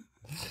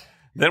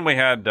 Then we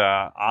had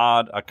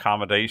odd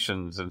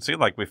accommodations, and it seemed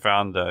like we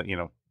found,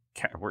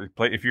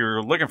 if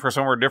you're looking for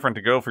somewhere different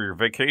to go for your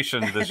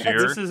vacation this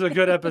year. This is a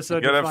good episode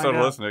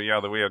to listen to.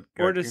 Yeah, that we had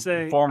or to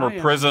say, former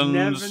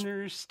prisons.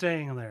 Never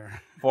staying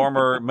there.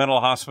 Former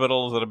mental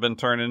hospitals that have been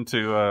turned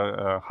into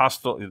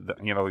hostel,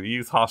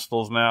 youth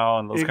hostels now,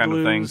 and those kind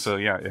of things. So,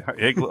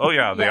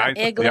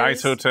 the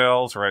ice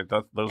hotels, right?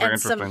 Those are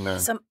interesting there.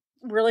 Some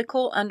really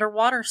cool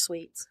underwater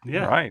suites.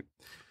 Yeah. Right.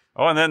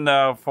 Oh, and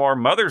then for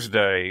Mother's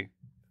Day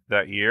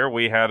that year,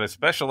 we had a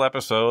special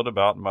episode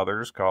about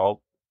mothers called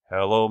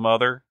Hello,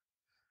 Mother.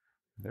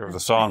 There was a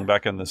song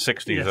back in the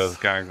 60s that was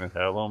kind of,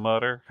 Hello,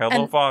 Mother,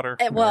 Hello, Father.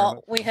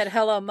 We had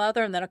Hello,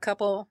 Mother, and then a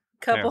couple.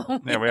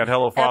 Yeah, we had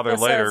Hello, Father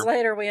later.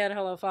 Later, we had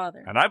Hello,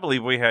 Father. And I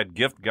believe we had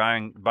gift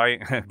buying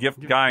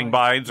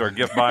guides or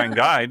gift buying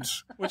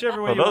guides.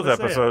 Whichever way for those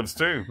episodes,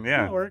 too.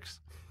 Yeah. That works.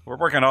 We're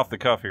working off the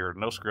cuff here,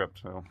 no script.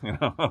 So,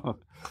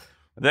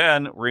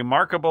 Then,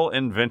 Remarkable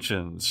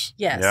Inventions.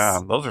 Yes. Yeah,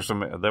 those are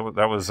some.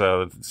 That was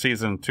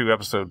season 2,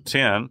 episode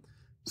 10.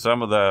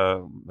 Some of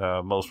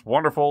the most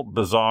wonderful,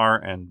 bizarre,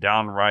 and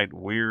downright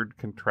weird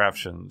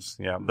contraptions.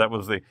 Yeah, that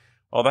was the.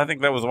 Oh, I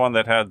think that was the one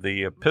that had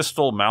the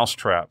pistol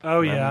mousetrap.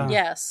 Oh yeah.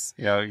 Yes.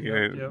 Yeah.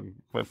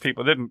 But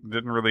people didn't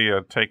really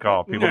take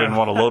off. People didn't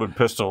want a loaded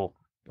pistol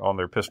on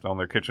their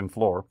kitchen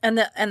floor. And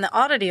the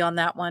oddity on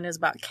that one is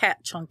about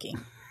cat chunking.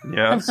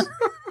 Yes.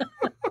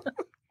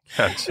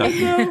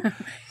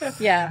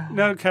 Yeah.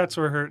 No cats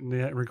were hurt in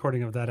the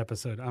recording of that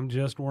episode. I'm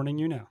just warning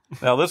you now.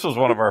 Now, this was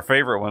one of our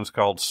favorite ones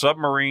called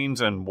Submarines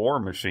and War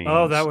Machines.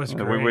 Oh, that was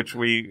great. Which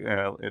we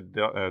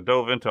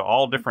dove into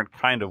all different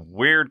kind of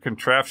weird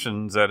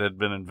contraptions that had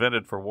been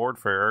invented for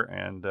warfare,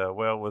 and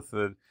with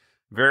the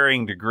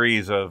varying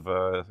degrees of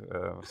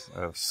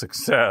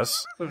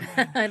success.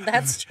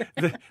 That's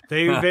true.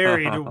 They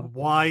varied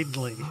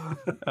widely.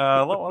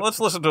 Let's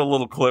listen to a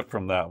little clip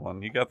from that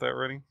one. You got that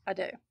ready? I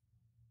do.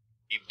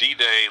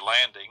 D-Day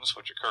landings,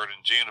 which occurred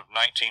in June of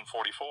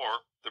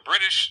 1944, the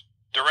British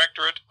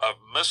Directorate of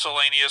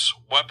Miscellaneous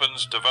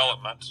Weapons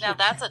Development. Now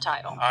that's a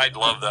title. I'd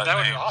love that name. That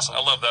would be awesome.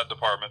 I love that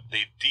department.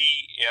 The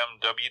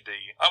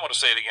DMWD. I want to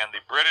say it again.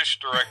 The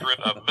British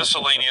Directorate of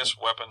Miscellaneous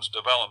Weapons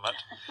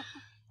Development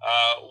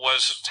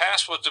was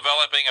tasked with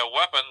developing a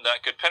weapon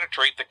that could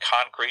penetrate the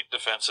concrete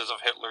defenses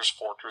of Hitler's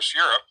fortress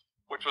Europe,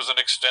 which was an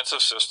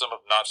extensive system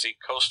of Nazi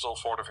coastal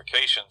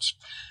fortifications.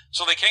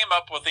 So they came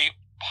up with the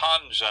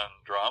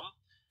Panzern drum,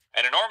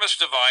 an enormous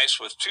device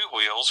with 2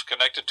 wheels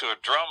connected to a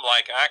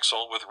drum-like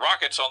axle with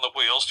rockets on the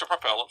wheels to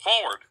propel it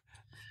forward.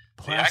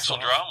 The axle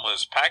drum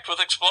was packed with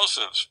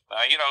explosives.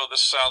 Now,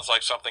 this sounds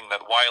like something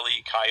that Wile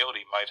E.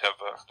 Coyote might have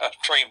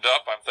dreamed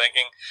up, I'm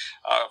thinking.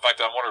 In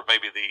fact, I wonder if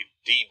maybe the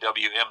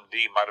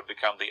DWMD might have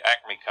become the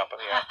Acme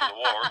Company after the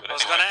war. But I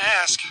was going to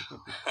ask.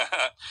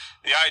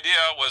 The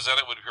idea was that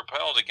it would be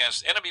propelled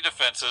against enemy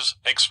defenses,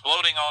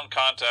 exploding on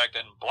contact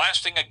and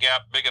blasting a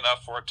gap big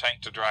enough for a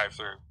tank to drive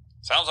through.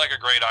 Sounds like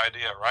a great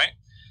idea, right?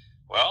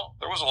 Well,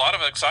 there was a lot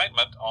of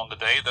excitement on the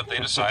day that they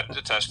decided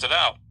to test it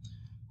out.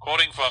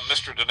 Quoting from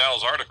Mr.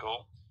 Donnell's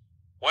article,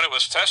 when it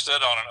was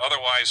tested on an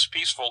otherwise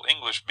peaceful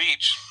English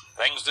beach,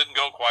 things didn't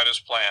go quite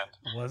as planned.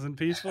 It wasn't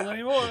peaceful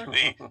anymore.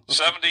 The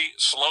 70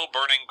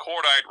 slow-burning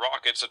cordite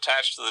rockets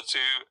attached to the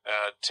two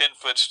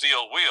 10-foot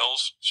steel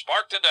wheels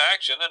sparked into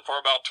action, and for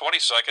about 20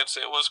 seconds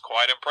it was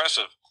quite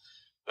impressive.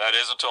 That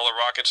is, until the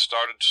rockets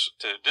started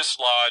to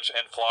dislodge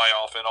and fly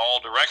off in all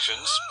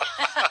directions.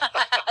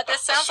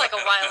 This sounds like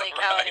a Wile E.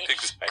 Coyote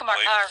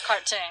Exactly.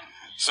 Cartoon.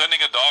 Sending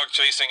a dog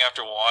chasing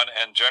after one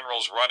and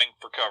generals running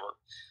for cover.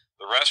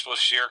 The rest was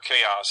sheer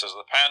chaos as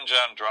the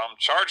Panjan drum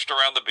charged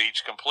around the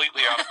beach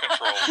completely out of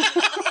control.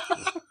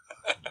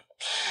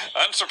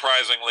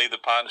 Unsurprisingly,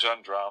 the Panjan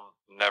drum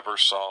never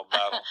saw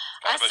battle.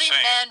 I see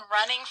men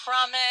running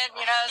from it,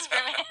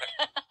 screaming.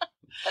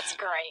 That's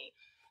great.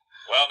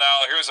 Well,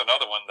 now, here's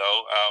another one,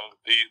 though.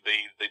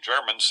 The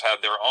Germans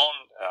had their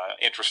own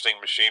interesting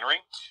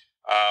machinery.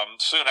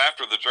 Soon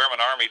after the German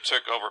army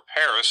took over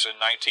Paris in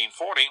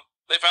 1940,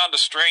 they found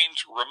a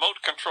strange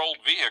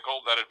remote-controlled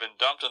vehicle that had been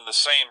dumped in the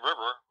Seine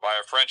River by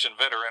a French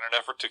inventor in an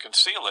effort to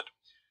conceal it.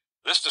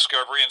 This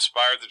discovery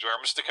inspired the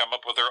Germans to come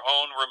up with their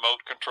own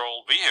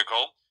remote-controlled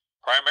vehicle,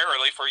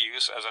 primarily for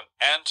use as an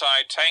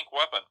anti-tank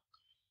weapon.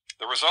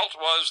 The result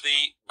was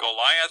the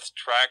Goliath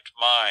tracked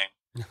mine,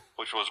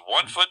 which was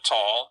 1 foot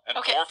tall and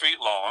 4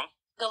 feet long.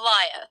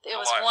 Goliath. It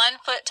was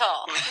 1 foot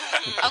tall.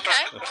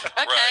 Okay.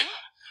 Right.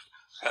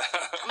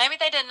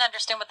 Maybe they didn't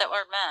understand what that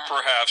word meant.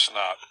 Perhaps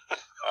not.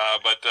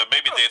 But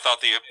maybe they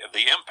thought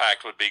the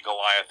impact would be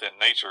Goliath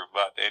in nature.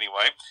 But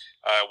anyway,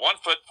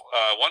 1 foot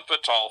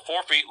tall,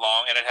 4 feet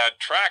long, and it had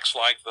tracks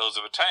like those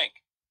of a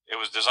tank. It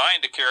was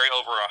designed to carry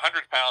over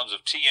 100 pounds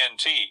of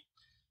TNT.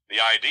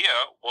 The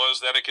idea was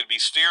that it could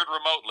be steered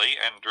remotely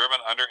and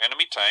driven under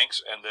enemy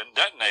tanks and then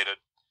detonated.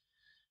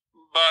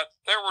 But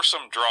there were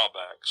some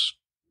drawbacks.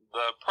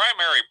 The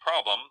primary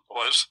problem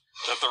was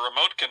that the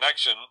remote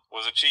connection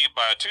was achieved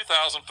by a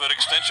 2,000-foot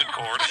extension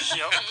cord.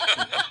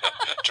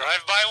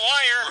 Drive-by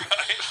wire.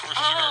 Right, for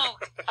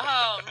sure.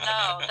 Oh,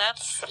 no,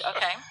 that's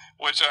okay.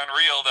 Which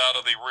unreeled out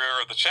of the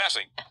rear of the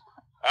chassis.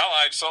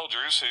 Allied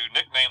soldiers, who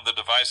nicknamed the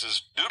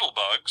devices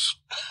doodlebugs,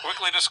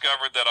 quickly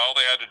discovered that all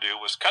they had to do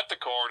was cut the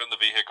cord and the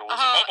vehicle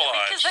was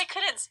immobilized. Because they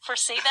couldn't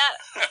foresee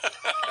that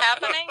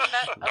happening?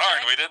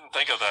 Darn, we didn't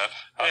think of that.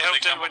 They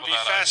hoped it would be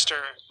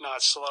faster,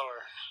 not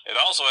slower. It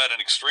also had an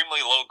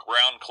extremely low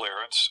ground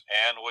clearance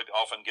and would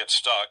often get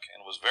stuck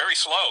and was very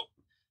slow.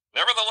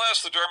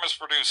 Nevertheless, the Germans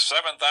produced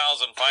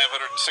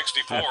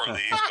 7,564 of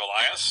these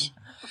Goliaths,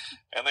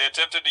 and they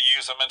attempted to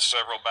use them in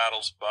several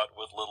battles, but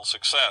with little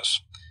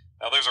success.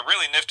 Now, there's a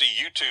really nifty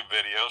YouTube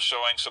video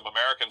showing some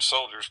American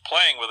soldiers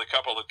playing with a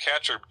couple of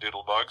catcher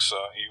doodlebugs.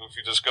 If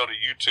you just go to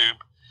YouTube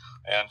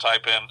and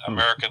type in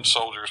American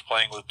soldiers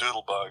playing with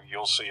doodlebug,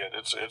 you'll see it.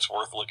 It's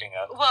worth looking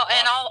at. Well,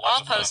 and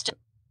I'll post it.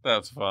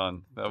 That's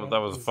fun. That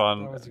was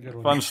fun. That was a good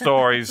one. Fun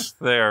stories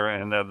there,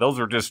 and those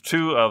are just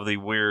two of the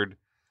weird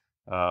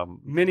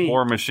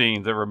war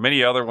machines. There were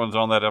many other ones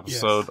on that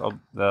episode. Yes.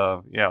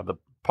 The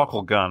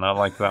Puckle gun. I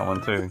like that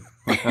one too.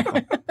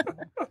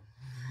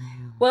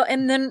 Well,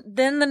 and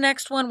then the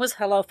next one was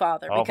Hello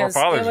Father, because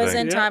it was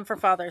in time for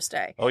Father's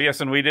Day. Oh,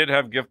 yes, and we did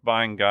have gift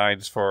buying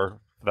guides for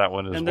that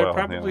one as well. And they're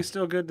probably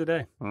still good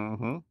today.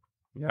 Mm-hmm.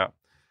 Yeah.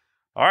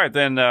 All right,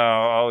 then,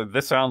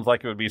 this sounds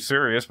like it would be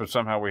serious, but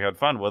somehow we had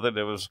fun with it.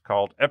 It was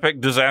called Epic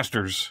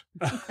Disasters.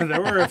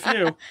 There were a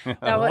few.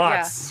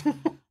 Lots. Yeah.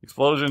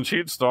 Explosions,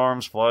 heat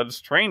storms, floods,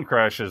 train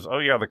crashes. Oh,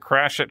 yeah, the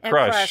crash at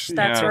Crush.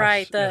 That's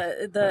right.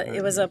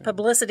 It was a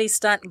publicity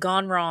stunt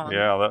gone wrong.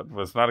 Yeah, that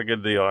was not a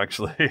good deal,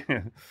 actually.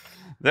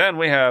 Then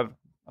we have,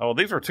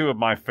 these are two of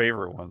my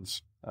favorite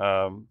ones.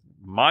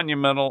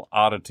 Monumental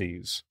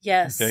oddities.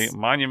 Yes. Okay,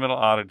 monumental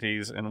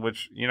oddities, in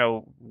which,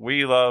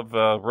 we love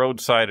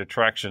roadside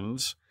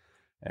attractions,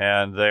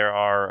 and there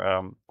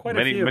are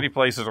many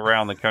places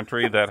around the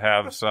country that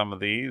have some of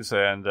these,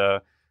 and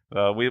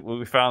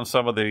we found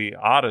some of the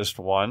oddest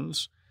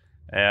ones,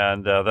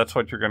 and that's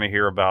what you're going to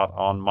hear about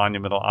on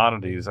Monumental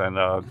Oddities. And,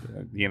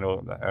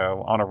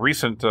 on a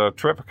recent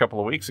trip a couple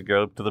of weeks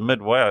ago to the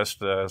Midwest,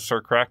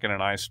 Sir Kraken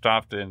and I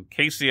stopped in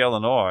Casey,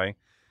 Illinois,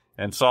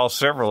 and saw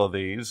several of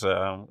these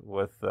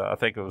with, I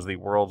think it was the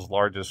world's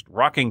largest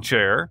rocking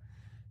chair,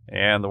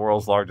 and the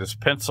world's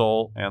largest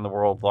pencil, and the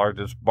world's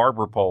largest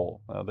barber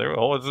pole. They're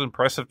always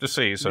impressive to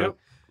see. So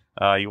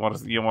you want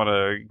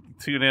to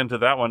tune into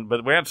that one.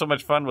 But we had so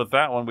much fun with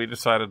that one, we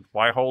decided,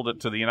 why hold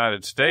it to the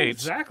United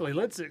States? Exactly.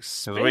 Let's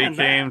expand. So we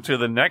came to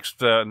the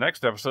next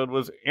episode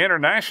was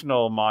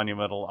International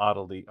Monumental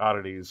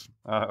Oddities.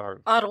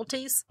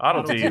 Oddities.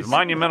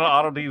 Monumental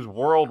Oddities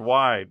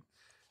worldwide.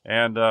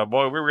 And,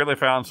 boy, we really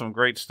found some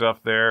great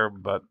stuff there,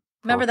 but...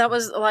 Remember, that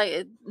was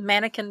like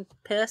mannequin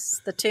piss,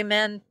 the two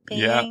men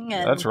peeing?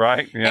 Yeah, that's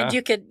right, yeah.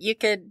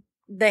 And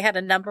they had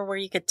a number where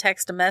you could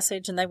text a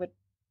message and they would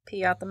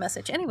pee out the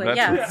message. Anyway,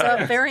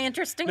 so very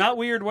interesting. Not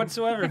weird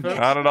whatsoever, folks.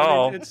 Not at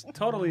all. I mean, it's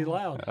totally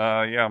loud.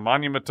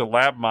 Monument to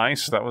Lab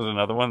Mice. That was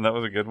another one. That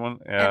was a good one.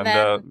 And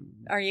then,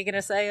 are you going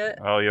to say it?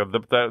 Oh, yeah.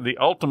 The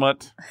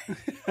ultimate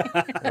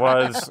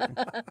was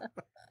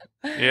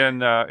in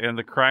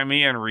the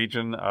Crimean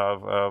region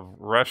of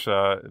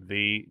Russia,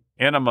 the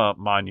Enema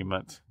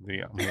Monument.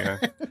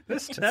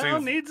 This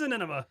town needs an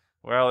enema.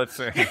 Well, it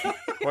seemed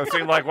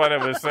like what it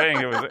was saying.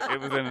 It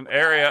was in an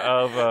area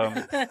of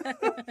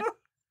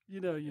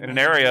in an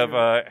area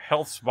of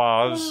health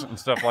spas and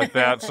stuff like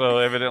that. So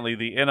evidently,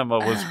 the enema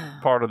was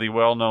part of the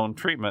well-known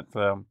treatment.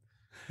 And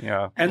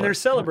they're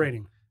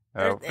celebrating.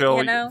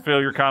 Phil,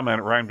 your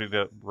comment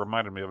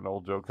reminded me of an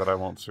old joke that I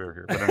won't share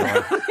here. But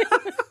anyway.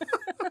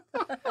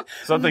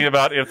 Something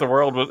about if the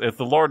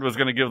Lord was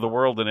going to give the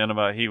world an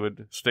enema, he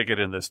would stick it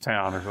in this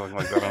town or something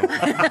like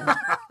that.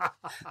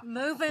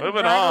 Moving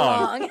right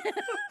on.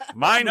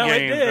 Mind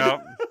games. No.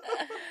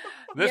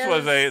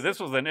 This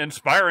was an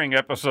inspiring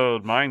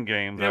episode. Mind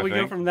games. Yeah, we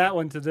go from that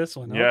one to this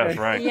one. Yes, okay.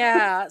 right.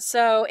 Yeah.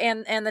 So,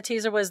 and the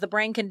teaser was the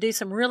brain can do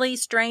some really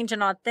strange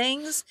and odd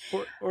things.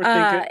 Or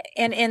think it.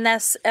 And in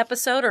this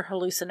episode are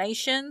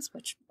hallucinations,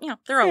 which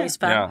they're always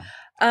fun.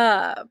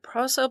 Yeah.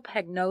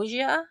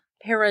 Prosopagnosia.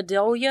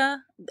 Pareidolia.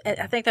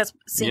 I think that's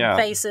seeing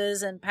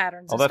faces and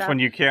patterns. That's when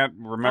you can't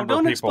remember.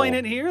 Don't people. Explain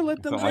it here.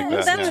 Let them. Like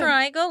that. That's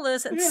right. Go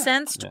listen.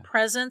 Sensed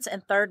presence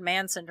and third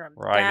man syndrome.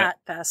 Right.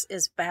 That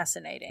is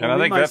fascinating. And I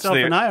think myself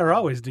and I are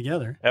always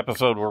together.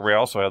 Episode where we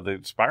also had the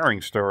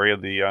inspiring story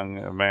of the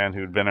young man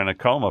who'd been in a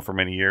coma for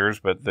many years,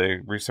 but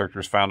the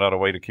researchers found out a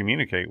way to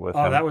communicate with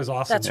him. Oh, that was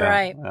awesome. That's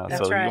right.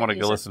 So you want to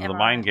go listen to the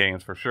mind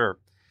games for sure.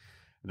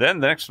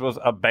 Then next was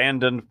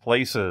abandoned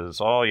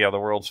places. Oh, yeah, the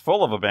world's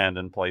full of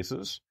abandoned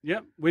places.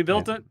 Yep, we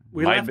built it.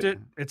 We left it.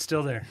 It's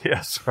still there.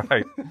 Yes,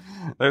 right.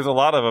 There's a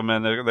lot of them,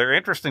 and they're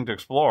interesting to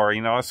explore.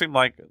 It seems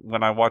like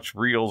when I watch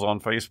reels on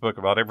Facebook,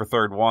 about every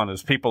third one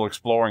is people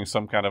exploring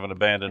some kind of an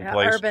abandoned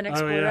place. Urban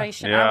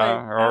exploration. Yeah.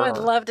 I would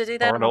love to do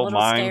that. I'm a little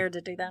scared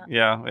to do that.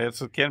 Yeah,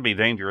 it can be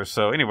dangerous.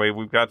 So anyway,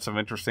 we've got some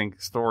interesting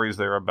stories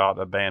there about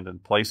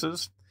abandoned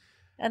places.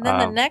 And then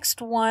the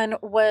next one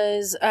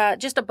was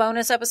just a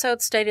bonus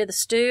episode, State of the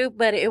Stew,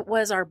 but it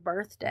was our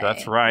birthday.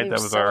 That's right.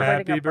 That was our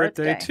happy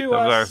birthday to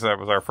us. That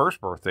was our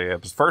first birthday.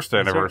 It was first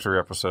anniversary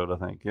episode, I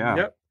think. Yeah.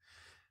 Yep.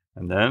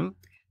 And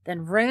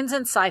then Runes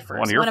and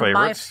Ciphers. One of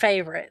my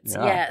favorites.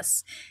 Yeah.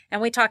 Yes.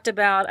 And we talked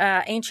about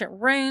ancient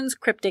runes,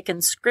 cryptic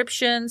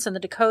inscriptions, and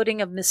the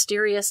decoding of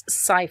mysterious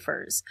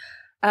ciphers.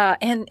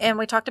 And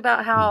we talked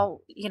about how,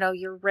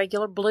 your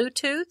regular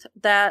Bluetooth,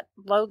 that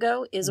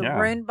logo is a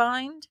rune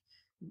bind.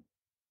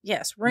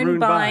 Yes, rune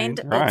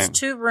bind. It's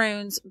two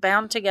runes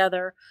bound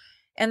together,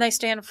 and they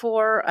stand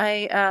for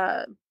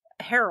a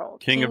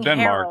herald. King of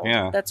Denmark,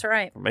 Harold. That's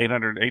right. From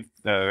 800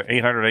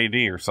 AD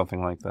or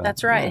something like that.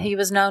 That's right. Yeah. He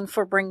was known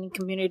for bringing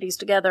communities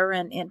together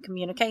in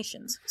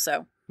communications.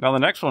 So now the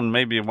next one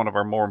may be one of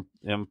our more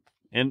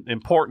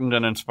important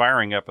and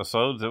inspiring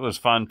episodes. It was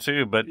fun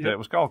too, but it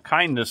was called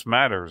Kindness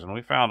Matters, and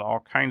we found all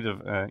kinds of,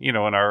 in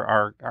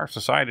our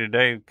society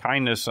today,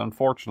 kindness,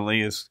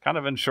 unfortunately, is kind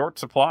of in short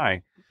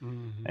supply.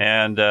 Mm-hmm.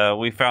 And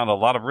we found a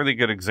lot of really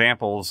good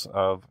examples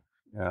of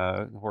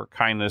where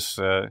kindness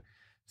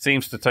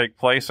seems to take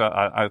place.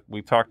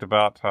 We talked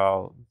about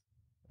how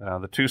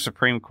the two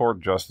Supreme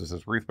Court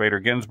justices, Ruth Bader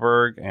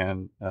Ginsburg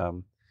and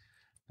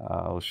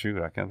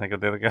I can't think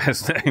of the other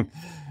guy's name.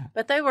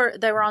 But they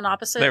were on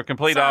opposite. They were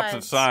complete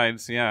opposite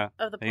sides. Yeah,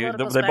 of the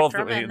political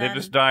spectrum. They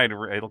just died.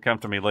 It'll come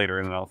to me later,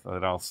 and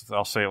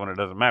I'll say it when it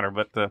doesn't matter.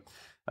 But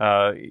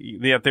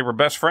they were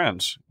best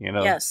friends.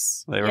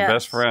 Yes, they were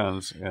best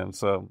friends, and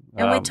so.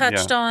 And we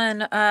touched on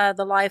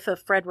the life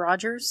of Fred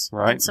Rogers,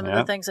 right? And some of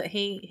the things that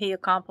he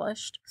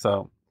accomplished.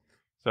 So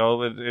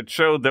it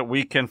showed that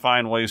we can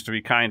find ways to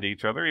be kind to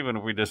each other, even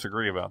if we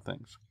disagree about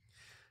things.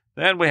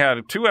 Then we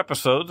had 2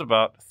 episodes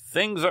about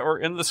things that were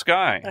in the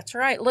sky. That's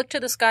right. Look to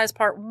the Skies.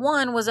 Part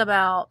 1 was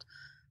about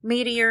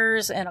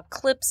meteors and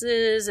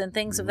eclipses and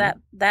things of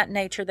that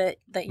nature that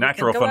you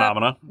natural can go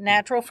phenomena. Out,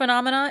 natural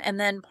phenomena. And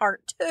then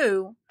Part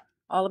 2,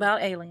 all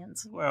about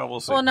aliens. Well, we'll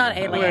see. Well, not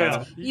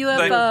aliens.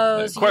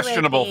 UFOs.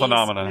 Questionable UAPs.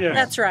 phenomena. Yeah.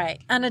 That's right.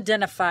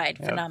 Unidentified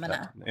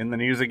phenomena. In the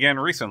news again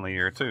recently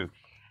here, too.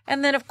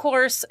 And then, of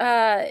course,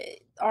 our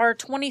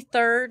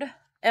 23rd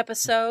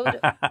episode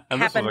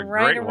happened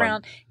right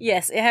around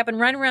it happened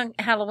right around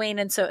Halloween,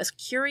 and so it's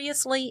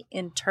Curiously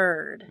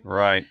Interred.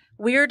 Right.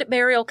 Weird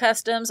burial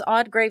customs,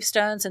 odd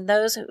gravestones, and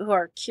those who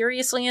are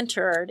curiously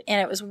interred. And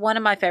it was one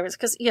of my favorites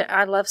because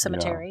I love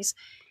cemeteries.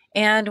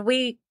 And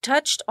we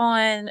touched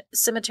on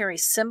cemetery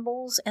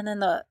symbols and then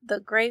the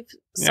grave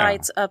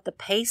sites of the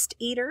paste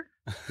eater.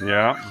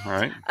 Yeah,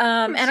 right.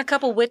 And a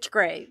couple witch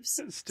graves.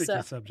 Sticky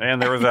subject.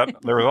 And there was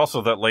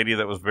also that lady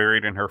that was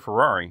buried in her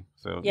Ferrari.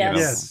 So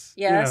yes.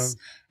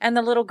 And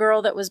the little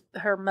girl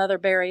her mother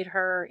buried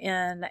her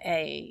in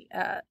a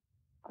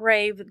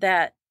grave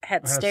that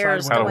had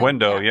stairs going. Had a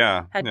window,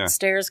 Had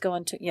stairs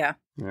going to, Yeah,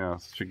 so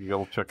she could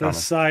go check on the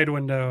side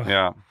window.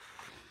 Yeah.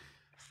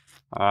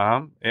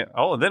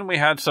 Then we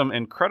had some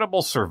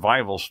incredible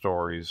survival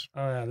stories.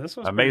 Oh, yeah, this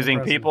was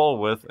amazing people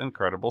with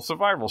incredible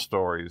survival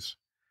stories.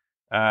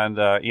 And,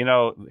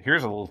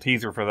 here's a little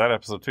teaser for that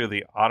episode, too.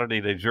 The oddity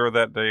du jour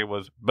that day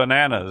was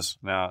bananas.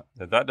 Now,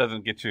 if that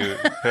doesn't get you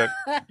picked.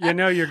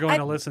 You're going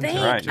to listen to it.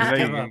 Right.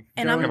 I'm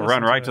going to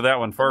run right to that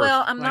one first.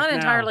 Well, I'm not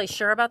entirely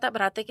sure about that,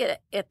 but I think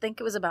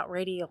it was about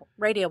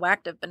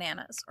radioactive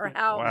bananas, or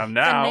how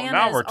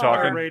now we're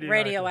talking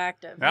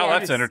radioactive. Now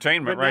that's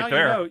entertainment right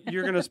there.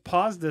 You're going to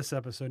pause this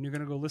episode, and you're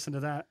going to go listen to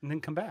that, and then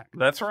come back.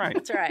 That's right.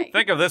 That's right.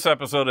 Think of this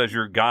episode as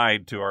your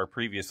guide to our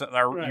previous,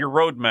 your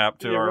roadmap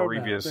to our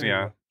previous,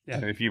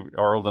 Yeah, if you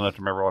are old enough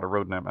to remember what a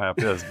road map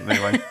is. But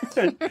anyway.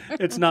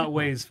 It's not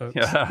Waze, folks.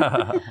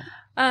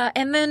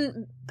 And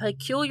then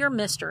Peculiar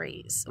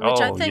Mysteries, which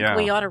I think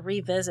we ought to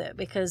revisit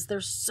because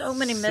there's so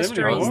many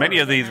mysteries. Many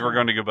of these we're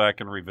going to go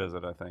back and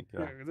revisit, I think.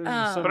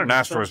 Put an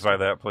asterisk by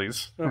that,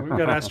 please. Oh, we've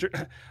got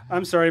asterisk.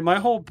 I'm sorry, my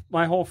whole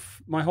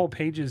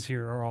pages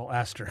here are all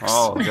asterisks.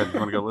 Oh, you want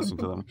to go listen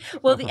to them?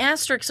 Well, the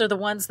asterisks are the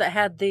ones that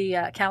had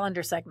the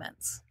calendar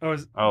segments. Oh,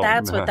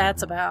 that's what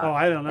that's about. Oh,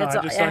 I don't know.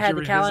 I just thought you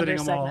were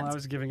revisiting them all. I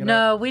was giving it up.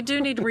 No, we do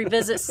need to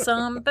revisit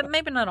some, but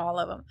maybe not all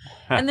of them.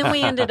 And then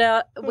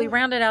we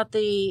rounded out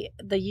the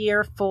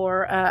year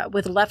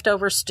with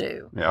leftover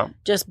stew. Yeah.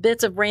 Just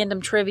bits of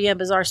random trivia,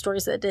 bizarre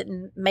stories that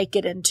didn't make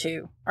it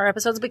into our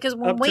episodes because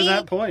when to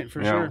that point,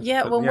 for sure.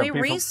 Yeah, when we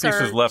research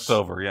pieces left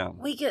over,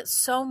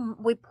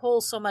 we pull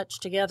so much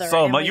together.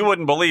 So you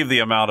wouldn't believe the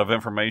amount of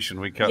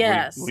information we cut.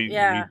 Yes,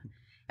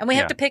 and we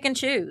have to pick and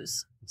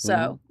choose.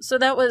 So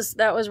that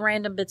was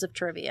random bits of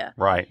trivia.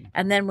 Right.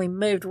 And then we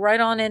moved right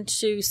on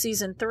into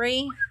season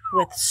 3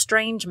 with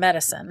Strange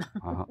Medicine.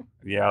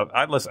 Yeah,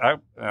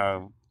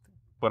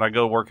 when I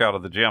go work out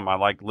at the gym, I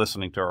like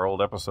listening to our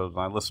old episodes,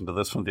 and I listened to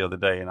this one the other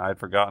day, and I had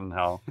forgotten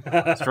how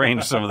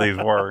strange some of these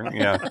were.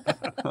 Yeah,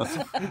 that's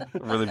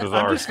really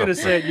bizarre. I'm just going to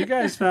say, you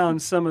guys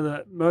found some of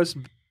the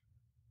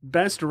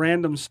best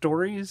random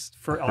stories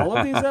for all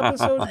of these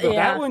episodes, but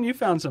that one you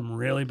found some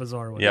really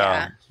bizarre ones.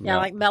 Yeah,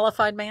 like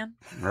Mellified Man.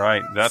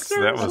 Right, that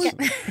was.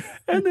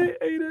 And they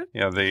ate it.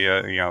 Yeah,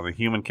 the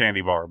human candy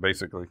bar,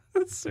 basically.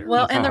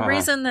 Well, and the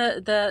reason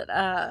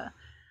that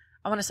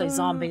I want to say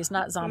zombies,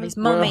 not zombies,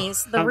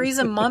 mummies. The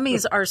reason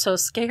mummies are so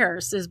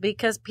scarce is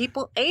because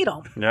people ate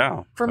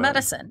them for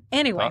medicine.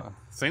 Anyway.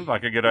 Seemed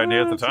like a good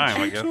idea at the time,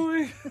 I guess.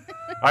 All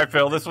right,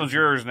 Phil, this one's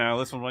yours now.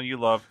 This one's one you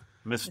love.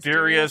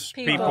 Mysterious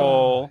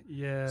People.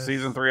 Yes.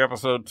 Season 3,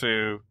 Episode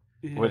 2,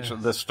 which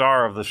the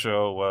star of the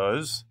show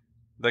was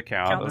the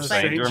Count of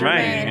Saint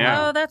Germain.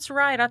 Yeah. Oh, that's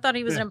right. I thought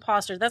he was an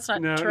imposter. That's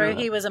not true.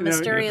 He was a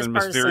mysterious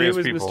person. Mysterious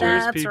people.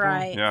 That's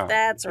right. Yeah.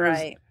 That's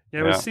right.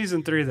 It was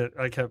season 3 that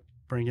I kept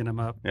bringing him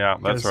up. Yeah,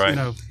 that's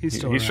right.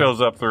 He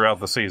shows up throughout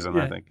the season,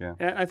 I think. Yeah.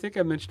 I think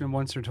I mentioned him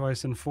once or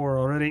twice in 4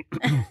 already.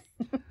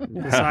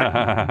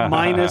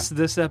 Minus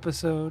this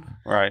episode.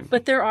 Right.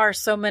 But there are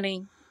so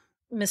many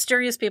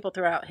mysterious people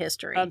throughout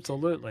history.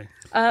 Absolutely.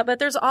 But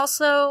there's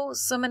also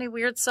so many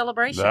weird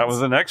celebrations. That was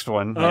the next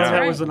one. Oh,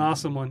 that was an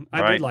awesome one.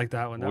 I did like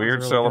that one. That weird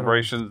was a really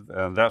celebrations.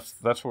 And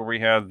that's where we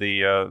had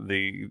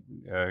the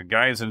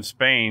guys in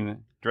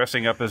Spain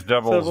dressing up as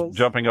devils,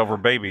 jumping over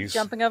babies.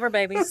 Jumping over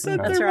babies.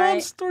 That's their right.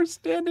 moms were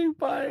standing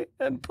by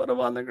and put them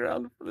on the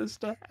ground for this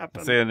to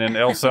happen. See, and in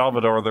El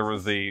Salvador, there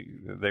was they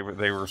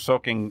were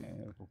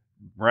soaking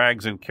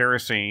rags in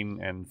kerosene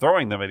and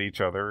throwing them at each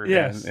other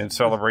in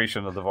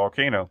celebration of the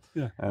volcano.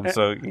 Yeah. And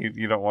so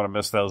you don't want to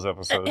miss those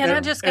episodes. And I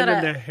just got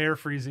the hair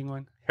freezing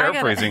one. The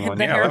hair freezing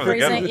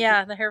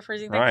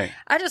thing. Right.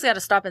 I just got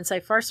to stop and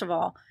say, first of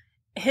all,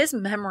 his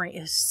memory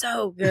is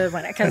so good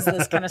when it comes to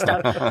this kind of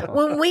stuff.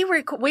 When we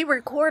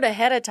record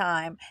ahead of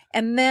time,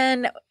 and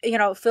then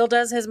Phil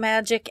does his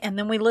magic, and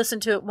then we listen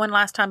to it one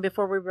last time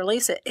before we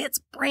release it. It's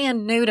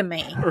brand new to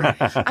me. Right.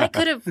 I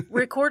could have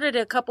recorded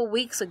it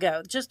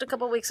just a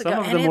couple weeks ago.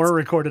 Some of them were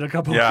recorded a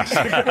couple weeks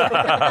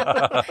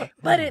ago,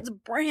 but it's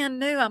brand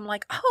new. I'm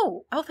like,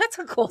 oh, that's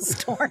a cool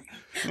story.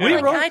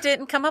 I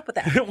didn't come up with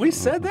that. We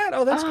said that.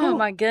 Oh, that's cool. Oh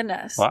my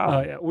goodness.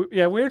 Wow.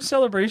 Weird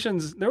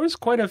celebrations. There was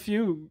quite a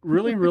few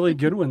really, really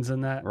good ones in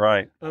that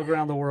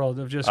around the world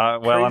of just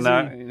crazy.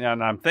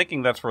 And I'm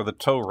thinking that's where the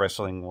toe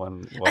wrestling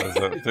one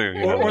was too,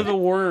 or the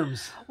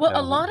worms. Well,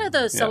 a lot of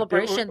those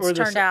celebrations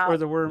turned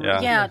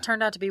out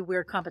turned out to be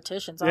weird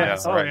competitions.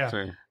 Honestly.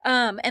 Too.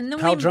 And then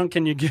how drunk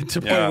can you get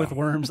to play with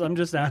worms? I'm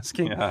just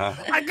asking.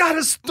 I got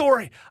a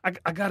story. I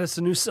got us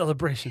a new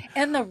celebration.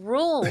 And the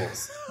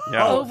rules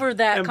over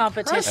that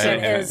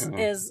competition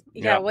is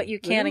what you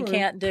can and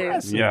can't do.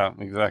 Yeah,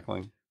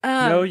 exactly.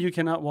 No, you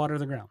cannot water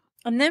the ground.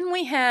 And then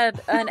we had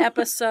an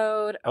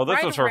episode.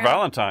 This was for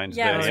Valentine's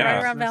Day. Yeah, it was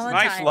right around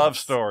Valentine's. Nice love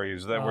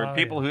stories that were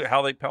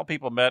how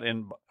people met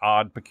in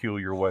odd,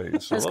 peculiar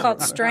ways. So it was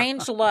called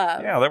Strange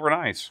Love. Yeah, they were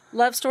nice.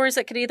 Love stories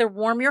that could either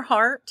warm your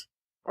heart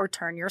or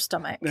turn your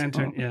stomach.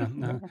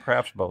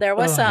 Perhaps both. There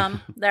was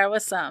some.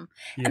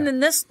 Yeah. And then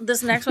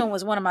this next one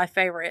was one of my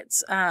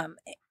favorites.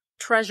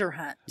 Treasure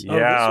Hunt.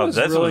 Yeah,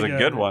 this was a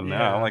good one.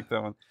 Yeah, I like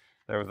that one.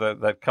 there was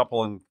that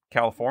couple in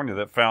California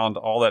that found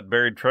all that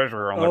buried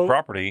treasure on their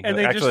property. And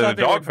actually, the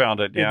dog found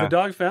it. Yeah, the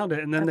dog found it,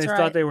 and then they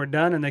thought they were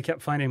done, and they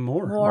kept finding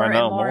more. More and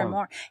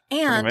more.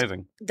 And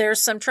amazing.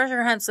 There's some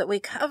treasure hunts that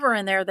we cover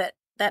in there that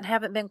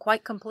haven't been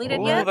quite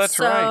completed yet. That's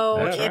so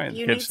right. if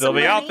you could need still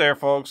be out there,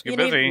 folks. Get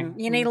busy.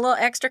 You need a little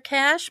extra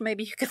cash.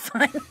 Maybe you could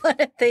find one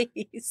of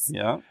these.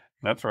 Yeah,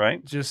 that's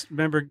right. Just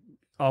remember,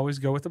 always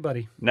go with a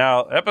buddy.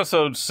 Now,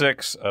 episode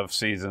 6 of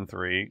season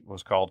 3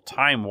 was called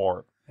Time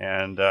Warp.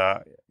 And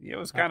it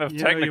was kind of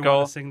technical. You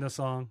want to sing the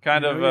song.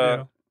 It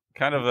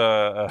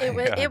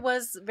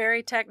was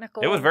very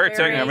technical. It was very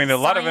technical. I mean, a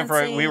lot of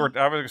information.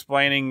 I was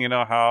explaining,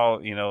 how,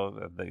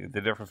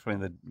 the difference between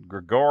the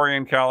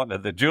Gregorian calendar,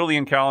 the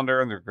Julian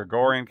calendar, and the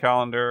Gregorian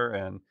calendar,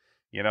 and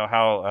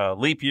how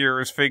leap year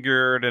is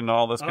figured, and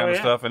all this kind of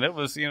stuff. And it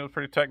was,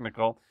 pretty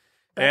technical.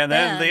 And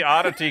then the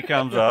oddity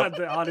comes up.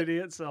 The oddity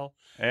itself.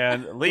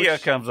 And Leah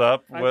comes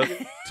up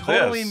with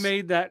totally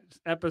made that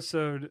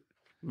episode.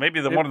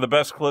 Maybe one of the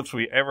best clips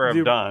we ever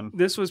have done.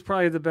 This was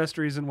probably the best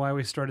reason why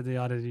we started the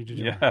oddity to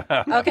do.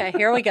 Yeah. Okay,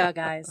 here we go,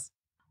 guys.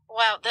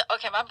 Wow.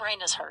 Okay, my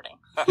brain is hurting.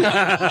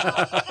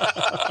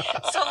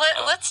 So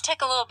let's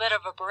take a little bit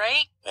of a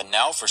break. And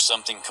now for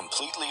something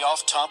completely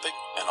off topic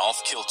and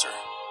off kilter.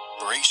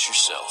 Brace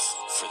yourself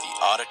for the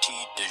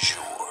oddity du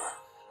jour.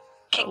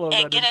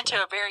 And get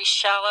into a very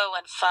shallow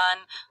and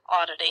fun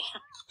oddity.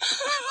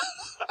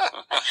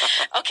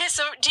 Okay,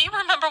 so do you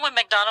remember when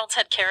McDonald's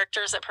had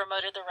characters that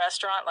promoted the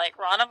restaurant, like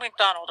Ronald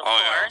McDonald, of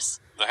course?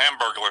 Yeah. The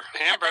Hamburglar. The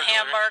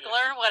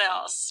Hamburglar. What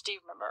else do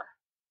you remember?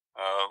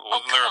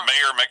 Wasn't there a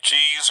Mayor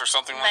McCheese or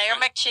something like that?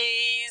 Mayor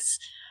McCheese.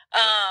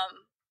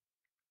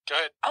 Go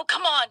ahead. Oh,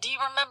 come on. Do you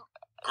remember?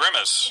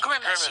 Grimace. You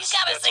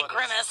gotta say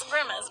Grimace.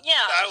 Yeah.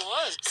 I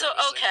was. So,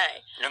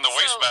 okay. And the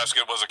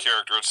wastebasket was a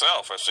character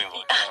itself, it seems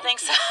like. I think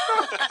so.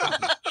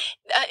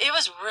 It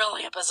was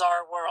really a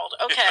bizarre world.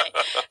 Okay.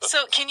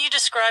 So, can you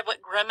describe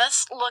what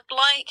Grimace looked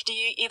like? Do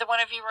you either one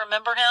of you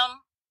remember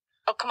him?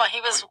 Oh, come on.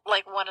 He was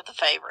like one of the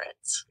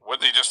favorites.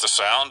 Wasn't he just a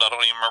sound? I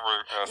don't even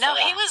remember. No,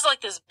 he was like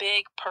this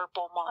big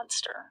purple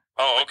monster.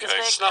 Oh, okay.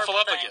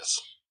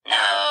 Snuffleupagus.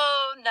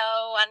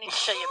 No, I need to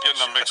show you a picture.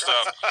 Getting them mixed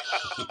up.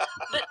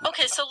 But,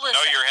 okay, so listen.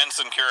 Know your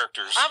Henson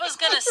characters. I was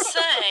going to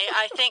say,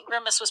 I think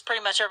Grimace was pretty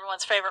much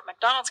everyone's favorite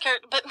McDonald's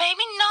character, but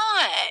maybe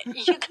not.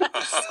 You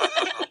guys.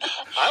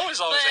 I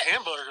was always a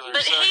Hamburglar.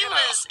 But so,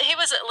 he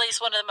was at least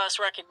one of the most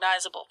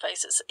recognizable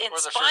faces. Or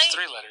the first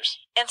 3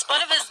 letters. In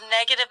spite of his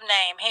negative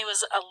name, he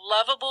was a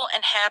lovable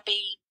and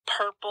happy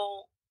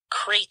purple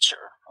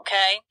creature,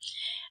 okay?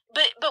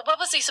 But what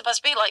was he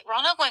supposed to be like?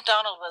 Ronald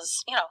McDonald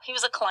was, he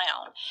was a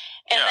clown,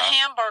 and the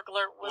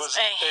Hamburglar was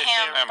a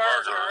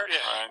hamburger,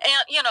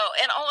 and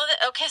and all of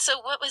that. Okay,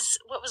 so what was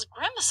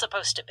Grimace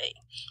supposed to be?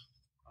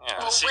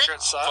 Yeah,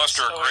 secret sauce.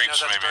 Cluster of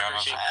grapes, maybe. I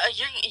don't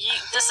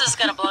know. This is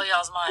going to blow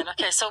y'all's mind.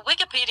 Okay, so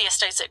Wikipedia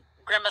states that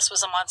Grimace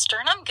was a monster,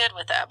 and I'm good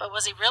with that. But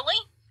was he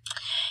really?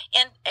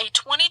 In a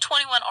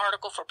 2021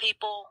 article for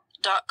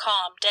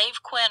People.com,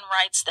 Dave Quinn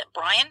writes that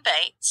Brian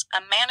Bates, a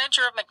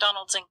manager of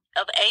McDonald's in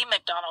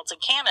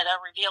Canada,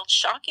 revealed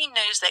shocking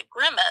news that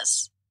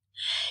Grimace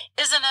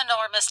is an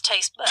enormous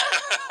taste bud.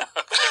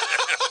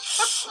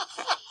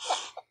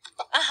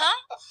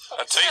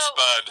 A taste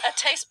bud. A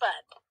taste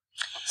bud.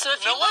 So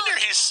no wonder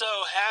he's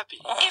so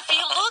happy. If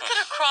you look at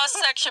a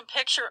cross-section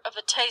picture of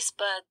a taste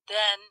bud,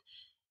 then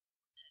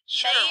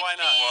sure, why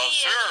not? Well,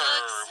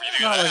 sure.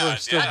 Not like we're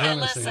still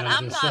grimacing. Listen,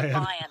 I'm not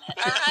buying it.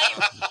 All right.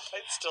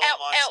 It's still a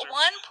monster. At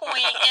one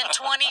point in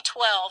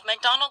 2012,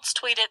 McDonald's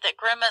tweeted that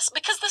Grimace,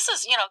 because this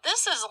is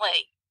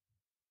like,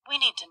 we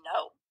need to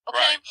know. Okay.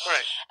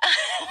 Right.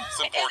 It's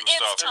important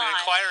stuff. Time.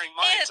 Inquiring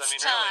minds. It's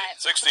really.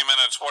 60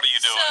 minutes. What are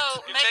you doing?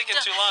 So You're taking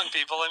too long,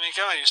 people. I mean,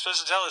 come on. You're supposed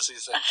to tell us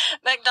these things.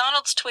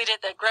 McDonald's tweeted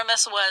that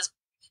Grimace was,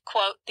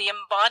 quote, the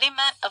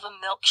embodiment of a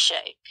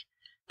milkshake,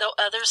 though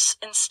others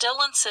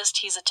still insist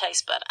he's a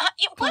taste bud.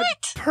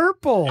 What?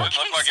 Purple. It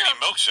didn't look like any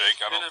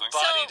milkshake, I don't think.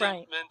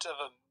 Embodiment of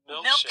a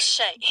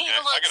milkshake. He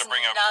looks I gotta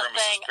bring up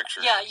Grimace's picture.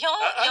 Yeah, y'all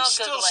I'm Google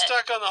still it.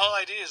 stuck on the whole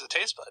idea as a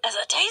taste bud. As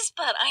a taste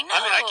bud, I know. I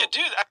mean, I could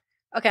do that.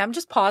 Okay, I'm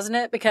just pausing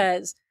it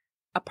because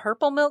a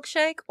purple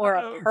milkshake or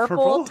a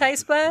purple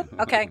taste bud?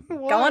 Okay,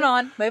 going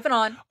on, moving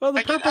on. Well,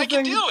 the purple I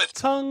can thing, deal with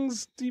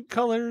tongues, deep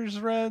colors,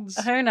 reds.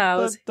 Who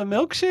knows? But the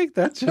milkshake,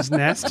 that's just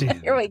nasty.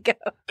 Here we go.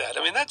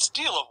 I mean, that's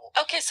dealable.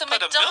 Okay, so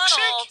But a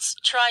McDonald's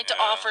tried to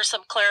offer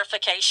some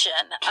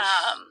clarification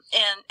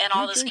in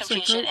all this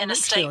confusion in a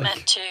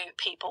statement to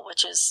People,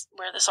 which is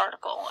where this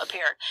article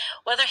appeared.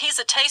 Whether he's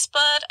a taste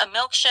bud, a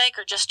milkshake,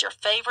 or just your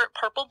favorite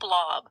purple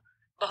blob,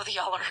 both of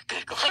y'all are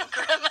Googling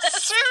Grimace.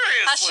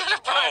 Seriously? I should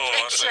have brought a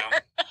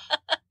picture.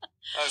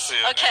 I see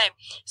it. Okay,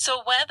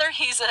 so whether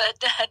he's a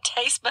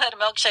taste bud,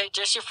 milkshake,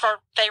 just your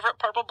favorite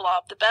purple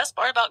blob, the best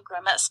part about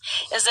Grimace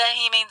is that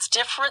he means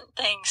different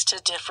things to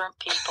different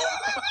people.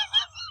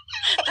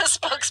 The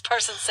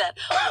spokesperson said,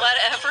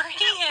 whatever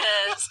he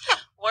is,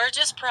 We're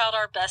just proud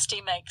our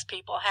bestie makes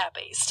people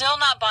happy. Still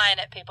not buying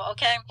it, people,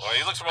 okay? Well,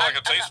 he looks more like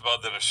a taste bud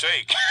than a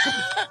shake.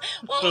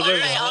 Well, There's okay,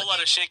 a whole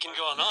lot of shaking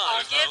going on.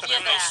 I'll give you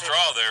no that.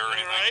 straw there or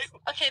anything. Right?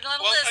 Okay, now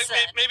Well, listen.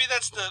 maybe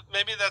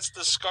that's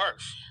the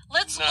scarf.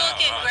 Let's look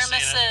at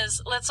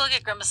Grimace's. Let's look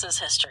at Grimace's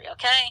history.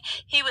 Okay,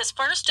 he was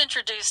first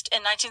introduced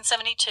in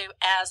 1972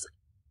 as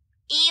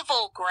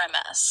Evil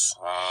Grimace.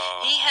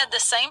 Oh. He had the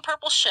same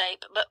purple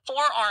shape, but 4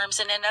 arms,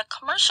 and in a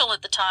commercial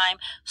at the time,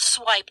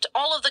 swiped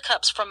all of the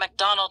cups from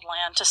McDonald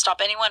Land to stop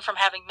anyone from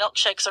having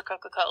milkshakes or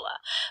Coca-Cola.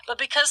 But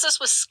because this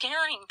was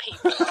scaring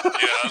people,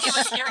 Yes. it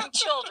was scaring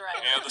children.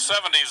 Yeah, the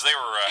 70s, they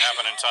were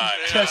happening in time.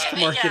 Test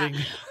marketing.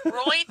 Yeah.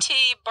 Roy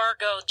T.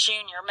 Burgo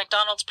Jr.,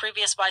 McDonald's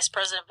previous vice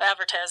president of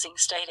advertising,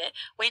 stated,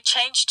 "We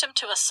changed him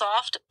to a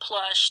soft,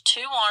 plush,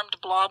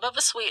 2-armed blob of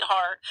a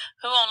sweetheart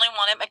who only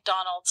wanted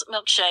McDonald's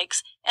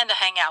milkshakes and to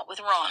hang out with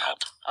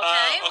Ronald."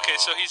 Okay? Okay,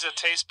 so he's a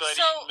taste buddy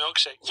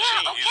milkshake. Yeah,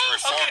 Gee. okay.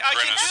 He's So, Okay, I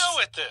can Grimace. deal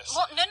with this.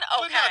 well, no,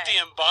 But okay. not the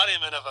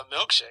embodiment of a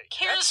milkshake.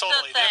 Here's That's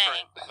totally the thing.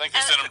 different. I think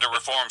he sent him to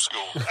reform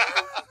school.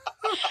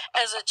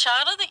 As a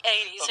child of the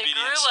 80s who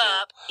Obedience grew school.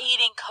 up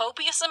eating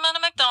copious amount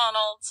of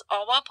McDonald's,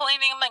 all while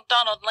playing in a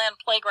McDonald Land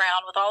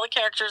playground with all the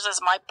characters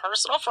as my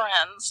personal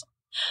friends,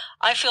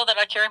 I feel that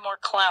I carry more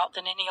clout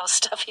than any old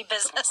stuffy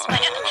businessman.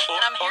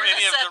 And I'm here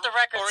to set the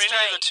record or any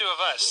straight. of the two of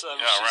us.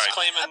 Yeah, She's right.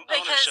 claiming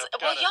Because, ownership.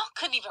 well, Got it. y'all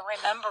couldn't even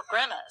remember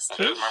Grimace.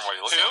 I don't remember what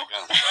you looked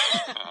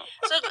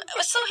like.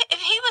 So if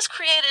he was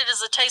created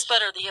as a taste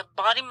bud or the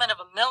embodiment of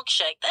a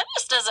milkshake, that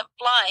just doesn't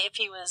fly if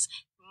he was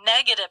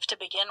negative to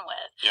begin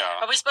with. Yeah.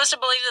 Are we supposed to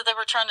believe that they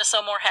were trying to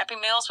sell more Happy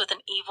Meals with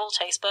an evil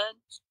taste bud?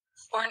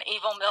 Or an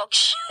evil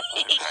milkshake?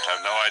 I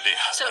have no idea.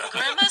 So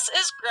Grimace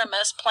is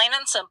Grimace, plain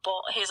and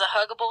simple. He's a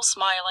huggable,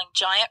 smiling,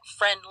 giant,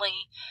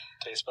 friendly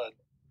Taste bud.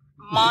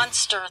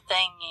 monster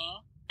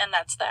thingy. And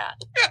that's that.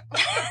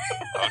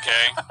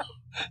 Okay.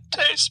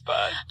 Taste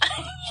bud.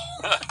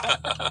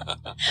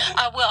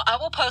 I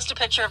will post a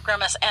picture of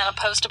Grimace and I'll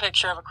post a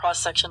picture of a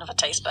cross-section of a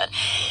taste bud.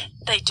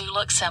 They do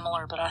look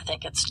similar, but I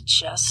think it's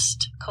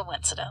just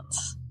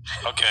coincidence.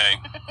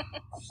 Okay.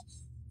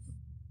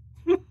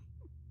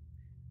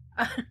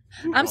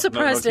 I'm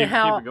surprised at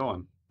how... Keep it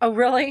going. Oh,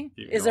 really?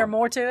 Keep Is there going.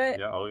 more to it?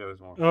 Yeah, oh, yeah, there's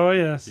more. Oh,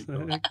 yes. Keep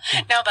going.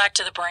 Now back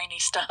to the brainy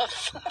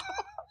stuff.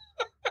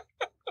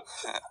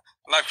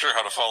 I'm not sure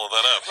how to follow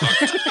that up.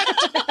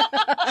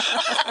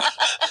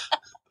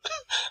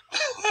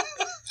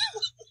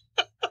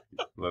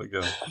 Let it go.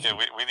 Okay,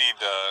 we need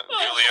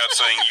Juliet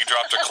saying you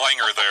dropped a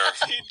clanger there.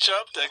 He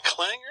jumped a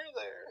clanger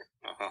there.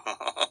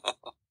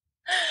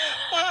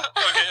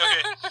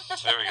 Okay.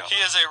 There we go. He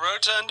is a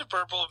rotund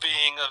purple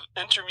being of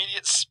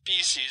intermediate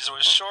species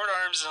with short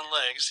arms and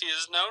legs. He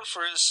is known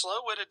for his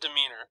slow-witted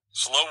demeanor.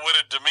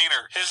 Slow-witted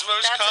demeanor. His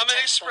most That's a common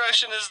taste bud.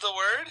 expression is the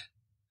word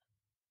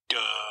duh.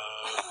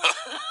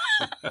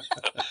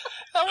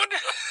 I wonder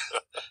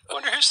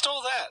who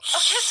stole that.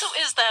 Okay, so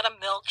is that a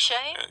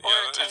milkshake or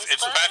Yeah, a taste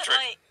it's bud? Patrick.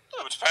 Like,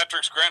 It was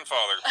Patrick's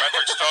grandfather,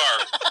 Patrick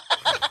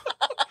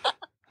Starr.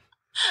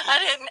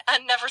 I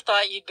never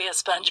thought you'd be a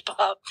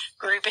SpongeBob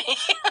groupie.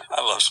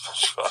 I love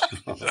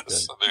SpongeBob.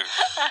 Yes, I do.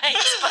 I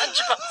hate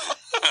SpongeBob.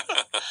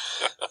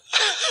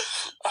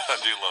 I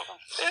do love him.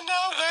 And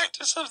now back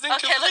to something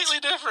Okay, completely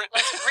different.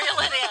 Let's reel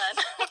it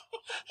in.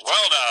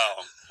 Well,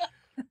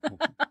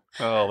 now.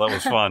 Oh, that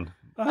was fun.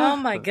 Oh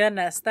my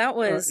goodness, that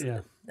was.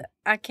 Yeah.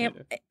 I can't.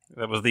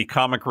 That was the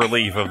comic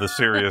relief of the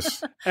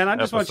serious. And I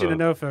just want you to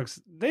episode. know,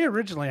 folks, they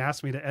originally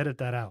asked me to edit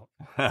that out.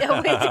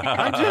 I'm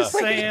I'm just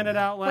saying it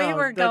out loud. We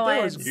were that there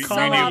going was You so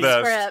knew off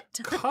best.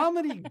 script.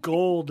 comedy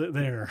gold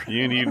there.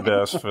 You need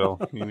best,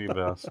 Phil. You need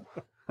best.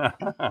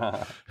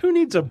 Who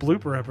needs a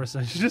blooper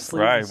episode? You just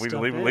leave Right, this we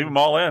stuff leave in. them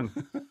all in.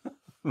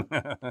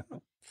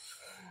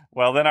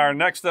 Well, then our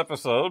next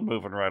episode,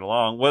 moving right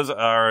along, was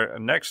our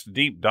next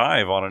deep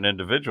dive on an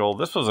individual.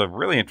 This was a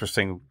really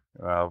interesting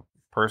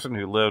person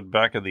who lived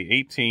back in the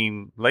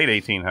late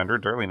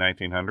 1800s, early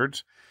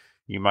 1900s.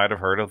 You might have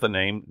heard of the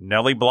name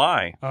Nellie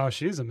Bly. Oh,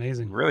 she's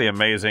amazing. Really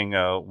amazing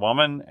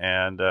woman,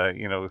 and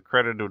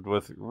credited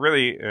with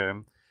really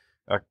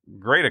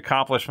great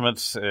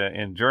accomplishments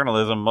in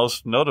journalism.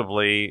 Most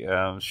notably,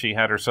 she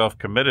had herself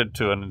committed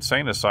to an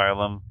insane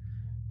asylum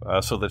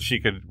so that she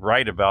could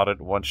write about it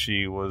once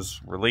she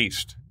was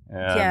released.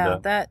 And,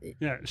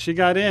 Yeah, she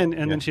got in,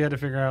 and then she had to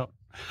figure out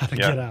how to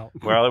get out.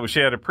 Well, she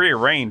had to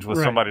prearrange with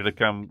Right. somebody to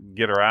come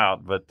get her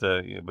out, but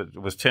it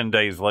was 10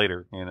 days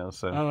later,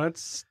 So Oh,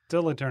 that's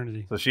still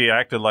eternity. so she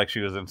acted like she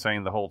was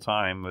insane the whole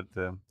time, but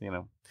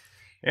Anyway,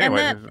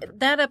 And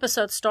that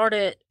episode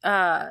started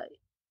not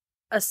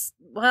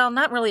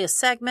really a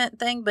segment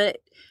thing, but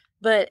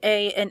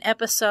an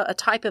episode, a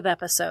type of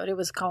episode. It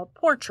was called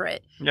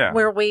Portrait, yeah,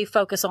 where we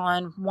focus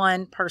on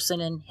one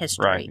person in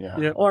history, right, yeah,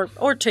 Yep.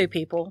 or two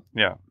people.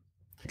 yeah.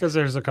 Because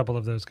there's a couple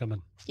of those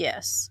coming.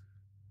 Yes.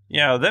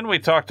 Yeah, then we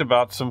talked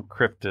about some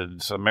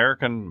cryptids,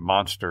 American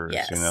monsters,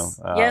 Yes.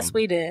 Yes,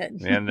 we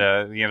did. And,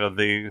 those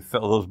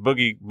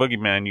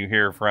boogeymen you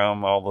hear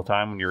from all the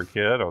time when you're a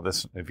kid, or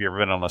if you've ever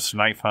been on a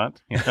snipe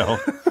hunt,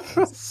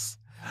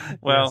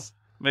 Well, Yes.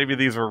 maybe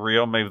these were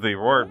real, maybe they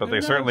weren't, but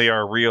they certainly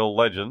are real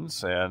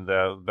legends. And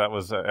that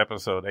was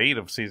episode 8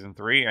 of season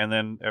 3. And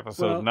then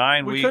episode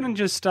 9. We couldn't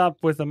just stop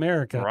with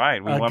America.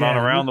 Right. We went on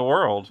around the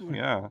world.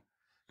 Yeah.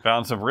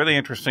 Found some really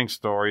interesting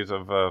stories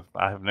of,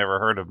 I have never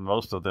heard of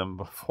most of them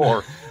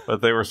before,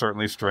 but they were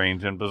certainly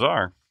strange and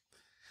bizarre.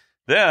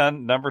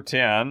 Then, number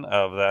 10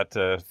 of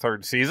that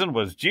third season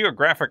was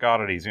Geographic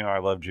Oddities. I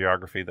love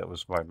geography. That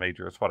was my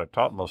major. It's what I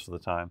taught most of the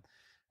time.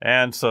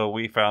 And so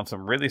we found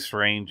some really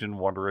strange and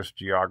wondrous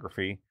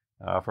geography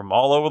from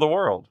all over the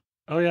world.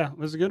 Oh, yeah. It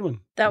was a good one.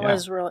 That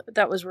was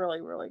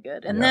really, really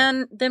good. And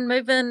then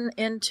moving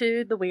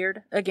into the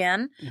weird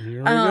again. Here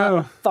we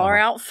go. Far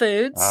Out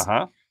Foods.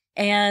 Uh-huh.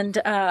 And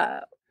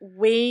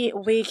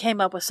we came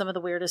up with some of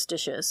the weirdest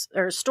dishes,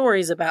 or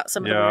stories about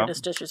some of the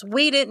weirdest dishes.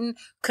 We didn't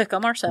cook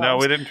them ourselves. No,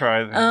 we didn't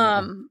try.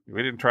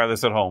 We didn't try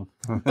this at home.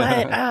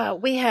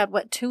 But we had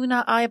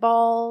tuna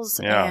eyeballs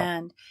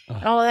and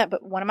all of that.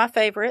 But one of my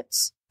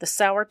favorites, the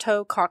sour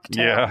toe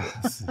cocktail.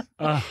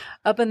 Yeah.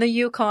 Up in the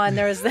Yukon,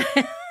 there was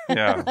that.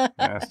 Yeah,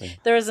 nasty.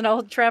 There was an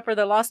old trapper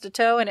that lost a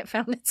toe, and it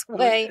found its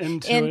way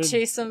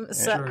into some.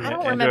 I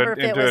don't remember if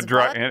it was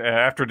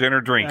after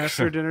dinner drink.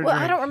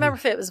 I don't remember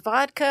if it was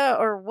vodka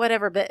or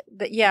whatever,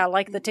 but yeah,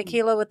 like the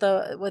tequila with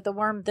the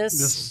worm.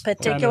 This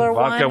particular kind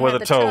of vodka one with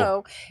had a the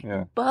toe.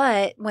 Yeah.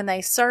 But when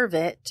they serve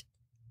it,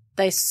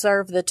 they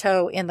serve the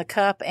toe in the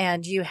cup,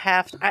 and you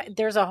have.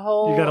 There's a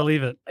whole. You got to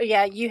leave it.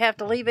 Yeah, you have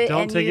to leave it.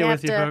 Don't and take you it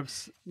have with you, to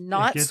folks.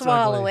 Not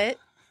swallow it.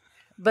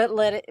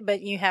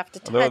 But you have to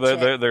touch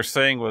it. Their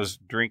saying was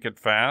drink it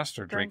fast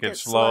or drink it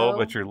slow,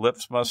 but your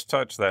lips must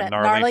touch that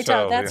gnarly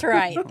toe. That's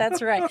right.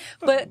 That's right.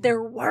 But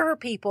there were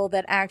people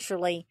that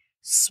actually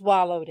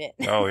swallowed it.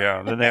 Oh,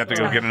 yeah. Then they have to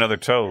go get another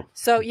toe.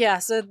 So,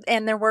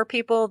 and there were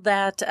people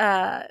that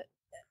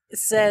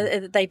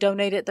said that they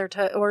donated their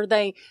toe, or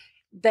they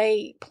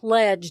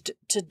pledged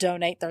to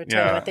donate their toe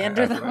at the end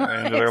of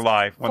their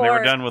life. When they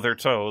were done with their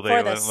toe, they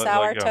for the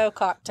sour toe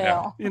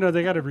cocktail. Yeah.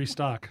 They got to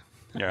restock.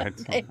 Yeah,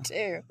 they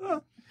do.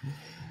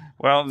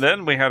 Well,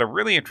 then we had a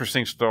really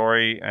interesting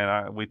story,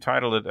 and we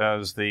titled it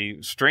as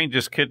The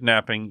Strangest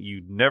Kidnapping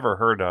You'd Never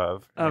Heard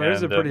of. Oh, that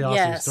is a pretty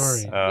awesome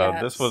story.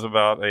 This was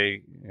about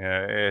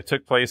it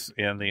took place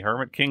in the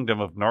Hermit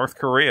Kingdom of North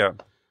Korea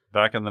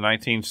back in the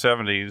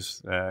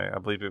 1970s. I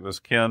believe it was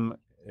Kim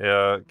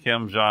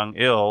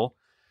Jong-il,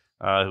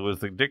 who was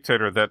the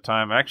dictator at that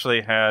time,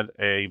 actually had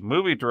a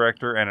movie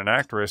director and an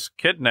actress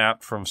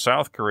kidnapped from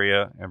South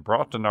Korea and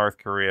brought to North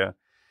Korea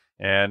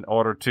in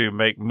order to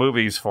make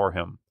movies for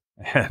him.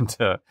 And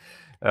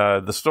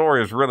the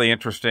story is really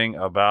interesting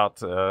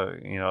about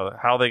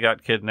how they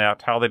got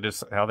kidnapped, how they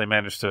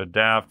managed to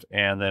adapt,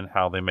 and then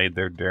how they made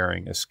their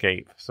daring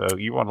escape. So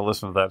you want to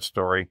listen to that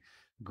story.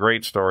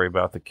 Great story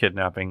about the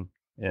kidnapping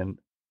in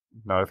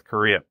North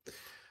Korea.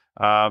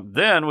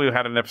 Then we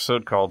had an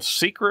episode called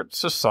Secret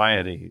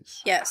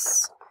Societies.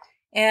 Yes.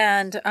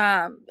 And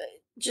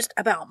just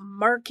about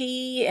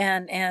murky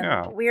and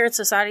weird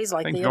societies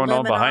like things the going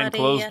Illuminati on behind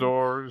closed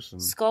doors,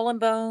 and Skull and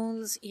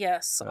Bones.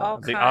 Yes, all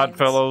the kinds. Odd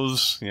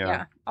Fellows.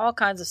 Yeah, all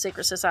kinds of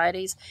secret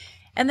societies.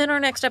 And then our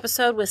next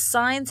episode was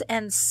Signs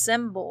and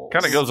Symbols.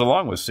 Kind of goes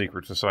along with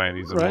secret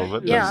societies a little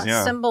bit.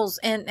 Yeah, symbols,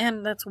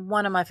 and that's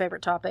one of my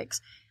favorite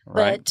topics.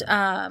 Right. But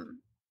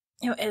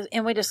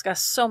and we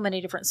discussed so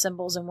many different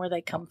symbols and where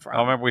they come from.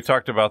 I remember we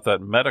talked about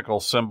that medical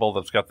symbol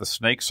that's got the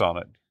snakes on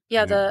it.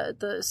 Yeah,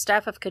 the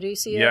staff of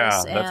Caduceus.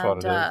 Yeah, that's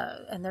what it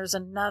is. And there's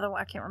another one.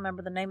 I can't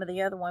remember the name of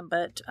the other one,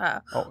 but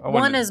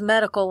one is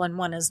medical and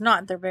one is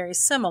not. They're very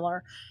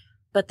similar,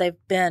 but they've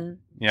been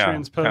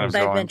transposed.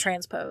 They've been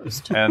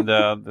transposed. And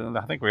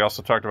I think we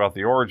also talked about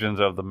the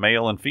origins of the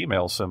male and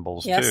female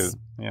symbols, too.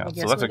 Yeah,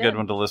 so that's a good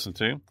one to listen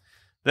to.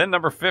 Then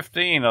number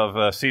 15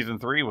 of season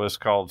 3 was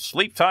called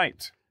Sleep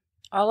Tight.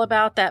 All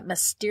about that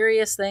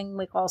mysterious thing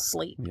we call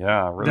sleep.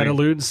 Yeah, really. That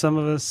eludes some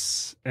of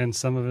us, and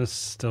some of us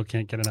still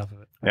can't get enough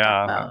of it.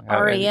 Yeah.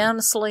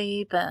 REM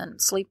sleep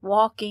and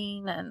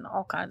sleepwalking and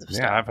all kinds of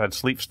stuff. Yeah, I've had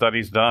sleep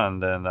studies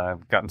done, and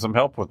I've gotten some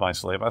help with my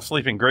sleep. I'm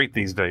sleeping great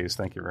these days.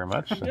 Thank you very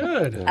much.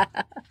 Good. We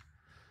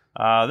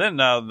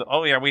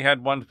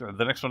had one.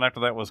 The next one after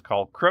that was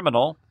called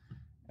Criminal,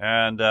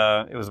 and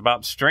it was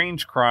about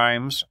strange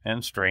crimes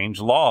and strange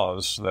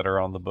laws that are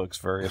on the books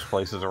various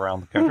places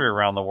around the country,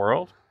 around the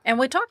world. And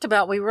we talked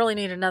about we really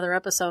need another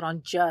episode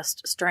on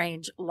just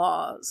strange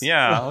laws.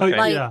 Yeah,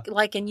 okay.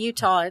 Like in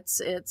Utah,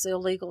 it's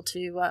illegal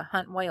to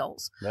hunt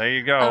whales. There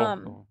you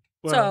go.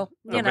 Those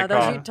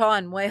Utah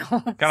and whales.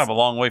 Kind of a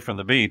long way from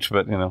the beach,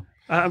 but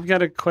I've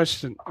got a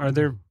question. Are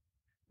there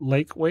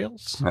lake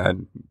whales? I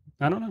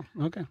don't know.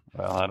 Okay.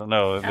 Well, I don't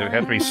know. There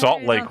have to be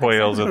Salt Lake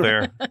whales out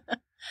there.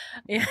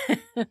 Yeah.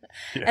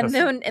 Yes.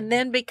 And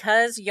then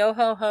because Yo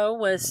Ho Ho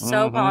was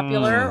so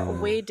popular,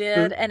 we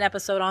did an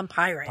episode on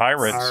pirates.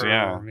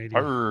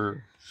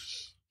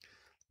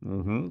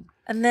 Mm-hmm.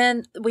 And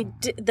then we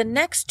did the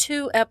next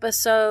 2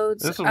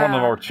 episodes. This is one of the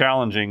more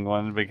challenging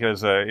ones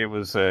because it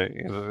was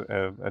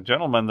a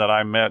gentleman that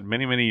I met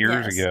many, many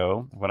years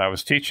ago when I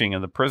was teaching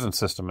in the prison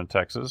system in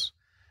Texas,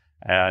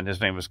 and his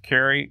name was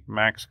Kerry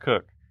Max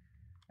Cook.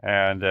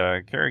 And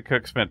Kerry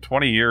Cook spent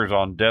 20 years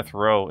on death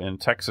row in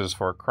Texas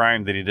for a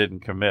crime that he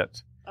didn't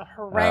commit. A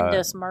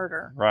horrendous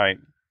murder. Right.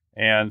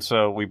 And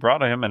so we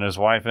brought him and his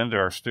wife into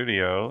our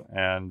studio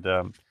and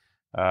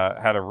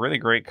had a really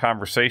great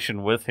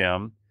conversation with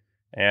him.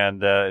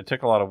 And it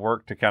took a lot of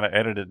work to kind of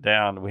edit it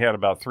down. We had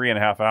about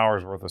 3.5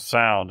 hours worth of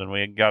sound, and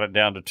we got it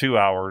down to 2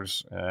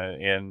 hours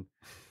in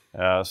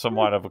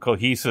somewhat of a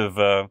cohesive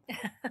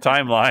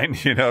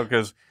timeline,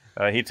 because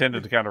he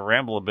tended to kind of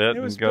ramble a bit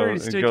and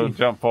go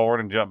jump forward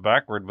and jump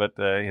backward. But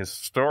his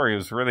story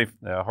was really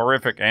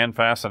horrific and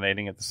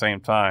fascinating at the same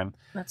time.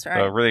 That's right.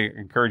 So I really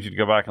encourage you to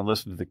go back and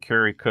listen to the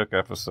Kerry Cook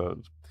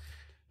episodes.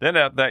 Then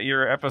that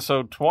year,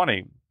 episode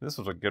 20, this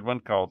was a good one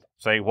called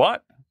Say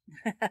What?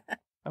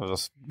 That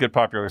was a good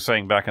popular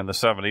saying back in the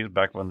 70s,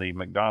 back when the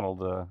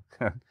McDonald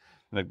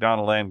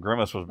and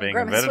Grimace was being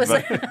invented.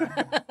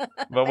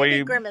 But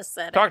we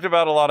talked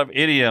about a lot of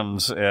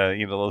idioms,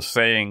 those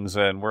sayings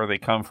and where they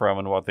come from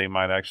and what they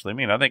might actually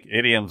mean. I think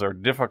idioms are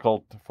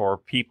difficult for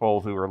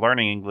people who are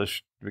learning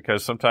English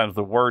because sometimes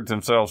the words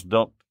themselves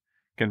don't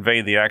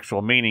convey the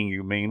actual meaning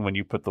you mean when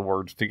you put the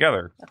words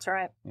together. That's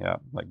right. Yeah,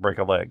 like break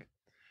a leg.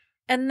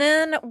 And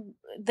then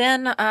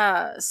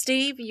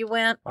Steve, you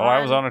went on I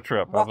was on a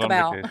trip. I was on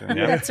vacation.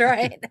 Yeah. That's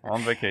right.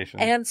 On vacation.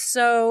 And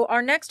so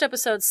our next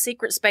episode,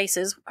 Secret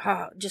Spaces,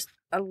 I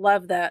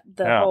love that,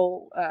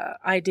 whole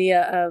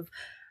idea of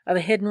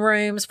hidden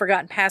rooms,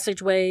 forgotten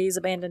passageways,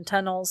 abandoned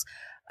tunnels.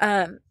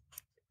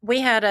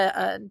 We had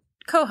a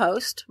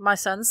co-host, my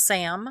son,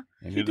 Sam.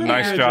 He did a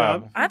nice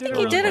job. I think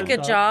he did a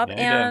good job.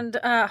 Yeah, and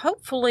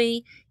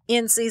hopefully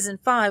in season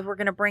 5, we're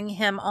going to bring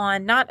him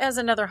on, not as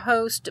another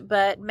host,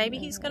 but maybe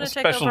he's going to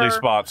take over specialty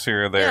spots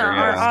here or there.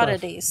 Our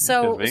oddities.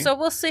 So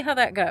we'll see how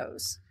that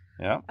goes.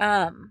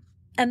 Yeah.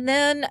 And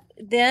then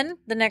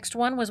the next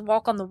one was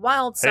Walk on the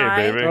Wild Side.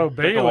 Hey, baby. Oh,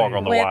 Bailey. Walk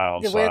on the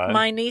Wild Side. With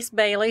my niece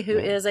Bailey, who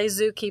is a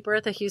zookeeper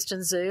at the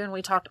Houston Zoo, and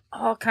we talked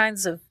all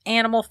kinds of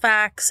animal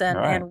facts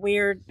and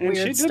weird stuff. And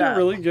she did a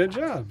really good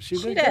job. She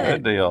did.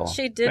 Good deal.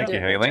 She did do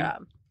a good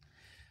job.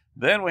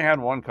 Then we had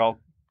one called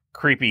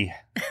Creepy.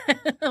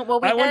 Well,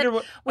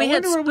 we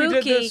had Spooky. When we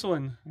did this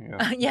one.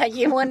 Yeah,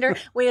 you wonder.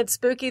 We had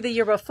Spooky the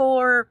year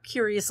before,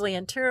 Curiously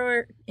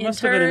Interred,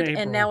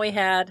 and now we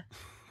had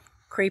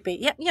Creepy.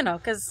 Yeah,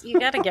 because you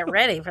got to get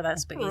ready for that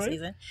spooky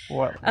season.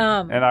 Well,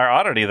 and our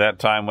oddity that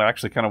time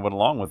actually kind of went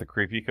along with the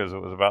Creepy because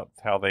it was about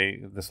how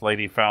this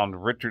lady found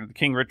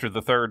King Richard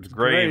III's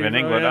grave in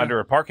England under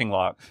a parking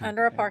lot.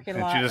 Under a parking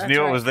lot. She just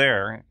knew it was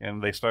there,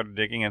 and they started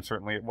digging, and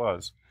certainly it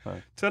was.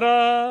 So.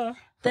 Ta-da!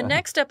 The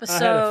next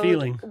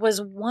episode was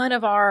one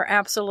of our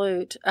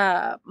absolute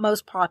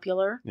most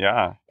popular.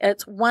 Yeah.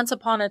 It's Once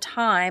Upon a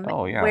Time,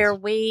 where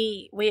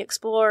we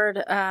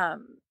explored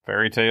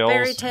fairy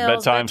tales,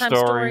 bedtime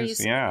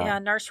stories,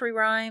 nursery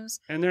rhymes.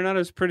 And they're not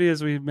as pretty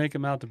as we make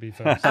them out to be,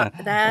 folks. What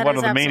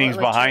are the meanings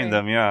behind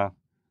them? Yeah,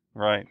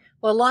 right.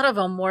 Well, a lot of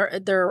them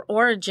their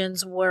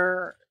origins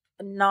were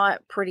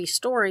not pretty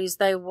stories.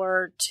 They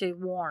were to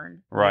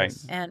warn. Right.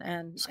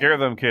 And scare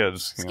them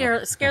kids. Scare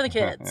the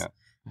kids. Yeah.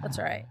 That's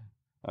right.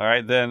 All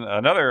right, then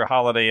another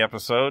holiday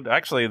episode.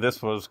 Actually,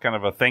 this was kind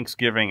of a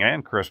Thanksgiving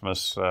and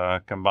Christmas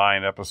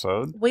combined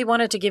episode. We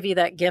wanted to give you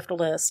that gift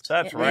list.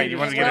 That's right. You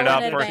wanted to get it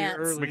out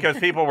first because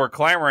people were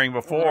clamoring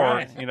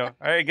before,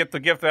 hey, get the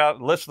gift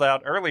list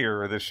out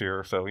earlier this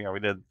year. So, we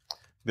did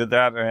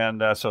that.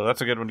 And so that's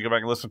a good one to go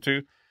back and listen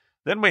to.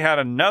 Then we had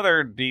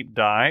another deep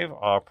dive,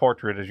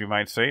 portrait, as you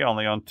might say,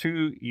 only on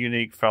 2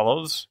 unique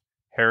fellows,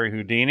 Harry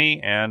Houdini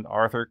and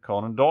Arthur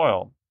Conan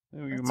Doyle.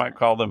 You might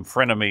call them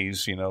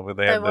frenemies, but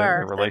they had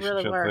the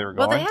relationship they were going.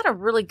 Well, they had a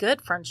really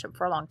good friendship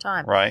for a long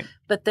time. Right.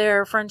 But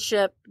their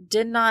friendship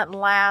did not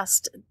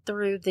last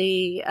through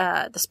the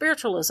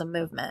spiritualism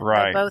movement.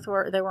 Right.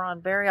 They were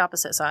on very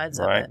opposite sides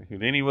of it. Right.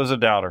 Houdini was a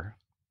doubter.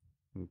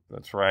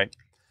 That's right.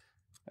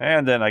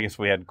 And then I guess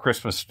we had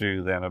Christmas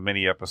Stew, then a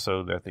mini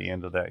episode at the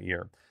end of that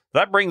year.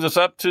 That brings us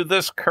up to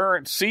this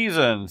current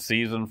season,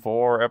 Season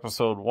 4,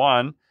 Episode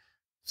 1.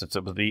 Since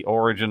it was the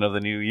origin of the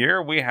new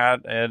year, we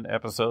had an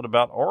episode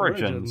about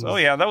origins. Oh,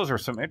 yeah, those are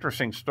some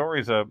interesting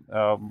stories,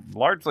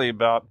 largely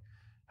about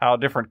how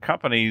different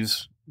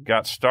companies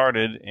got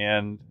started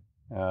and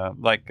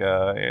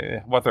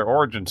what their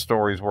origin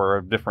stories were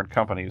of different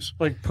companies.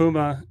 Like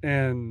Puma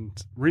and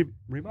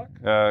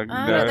Reebok?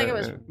 I think it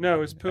was... No, it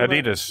was Puma.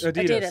 Adidas,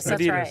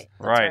 that's right.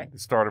 Right. It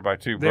started by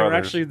 2 brothers. They were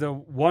actually the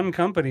one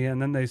company,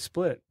 and then they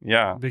split.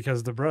 Yeah.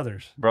 Because the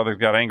brothers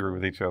got angry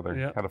with each other,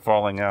 had a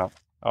falling out.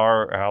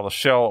 Or how the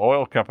Shell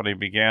Oil Company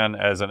began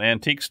as an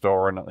antique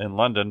store in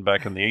London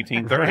back in the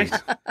 1830s.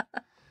 Right.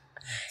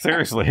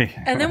 Seriously.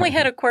 And then we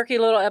had a quirky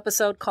little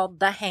episode called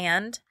The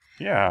Hand.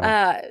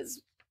 Yeah. It's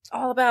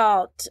all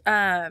about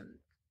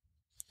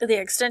the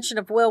extension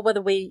of will,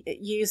 whether we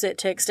use it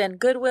to extend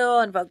goodwill,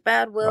 invoke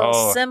bad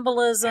will,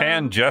 symbolism.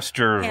 Hand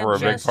gestures were a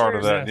big part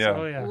of that,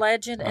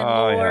 legend and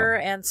lore.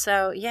 And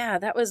so,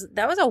 that was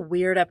a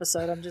weird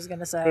episode, I'm just going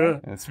to say.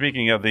 And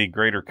speaking of the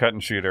greater cut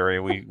and shoot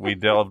area, we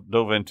dove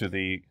into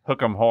the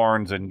hook'em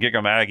horns and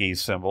gig'em Aggies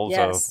symbols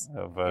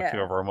of 2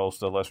 of our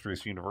most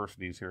illustrious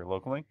universities here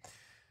locally.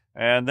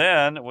 And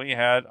then we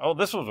had,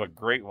 this was a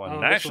great one,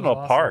 National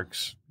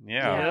Parks.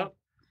 Yeah.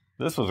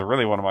 This was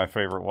really one of my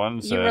favorite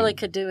ones. You really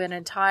could do an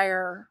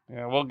entire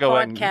we'll go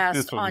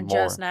podcast on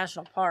just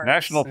national parks.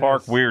 National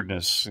park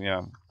weirdness.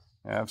 Yeah,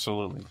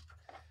 absolutely.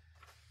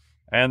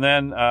 And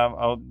then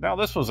now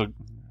this was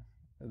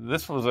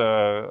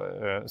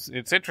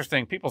it's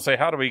interesting. People say,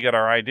 how do we get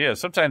our ideas?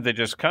 Sometimes they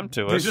just come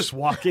to us. They just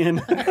walk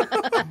in.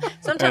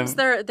 Sometimes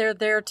they're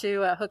there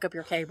to hook up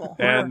your cable.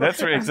 And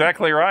that's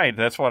exactly right.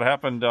 That's what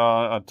happened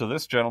to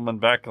this gentleman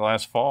back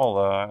last fall.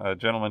 A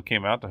gentleman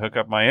came out to hook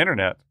up my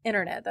internet.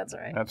 That's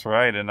right. That's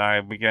right. And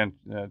I began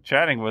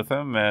chatting with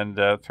him, and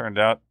turned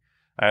out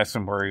I asked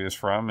him where he was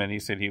from, and he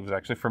said he was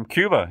actually from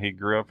Cuba. He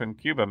grew up in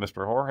Cuba,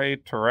 Mr. Jorge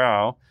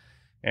Terrell.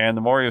 And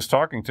the more he was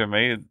talking to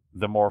me,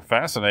 the more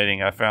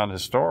fascinating I found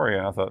his story.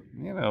 And I thought,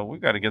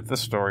 we've got to get this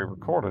story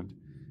recorded.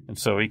 And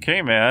so he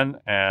came in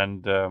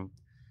and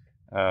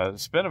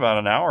spent about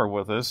an hour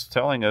with us,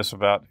 telling us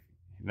about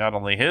not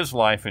only his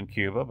life in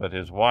Cuba, but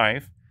his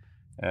wife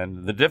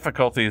and the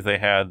difficulties they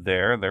had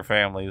there, their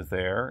families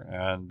there,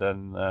 and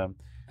then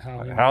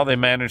how they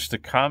managed to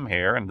come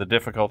here and the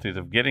difficulties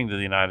of getting to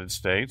the United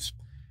States.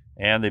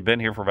 And they've been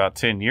here for about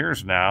 10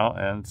 years now,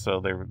 and so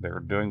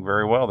they're doing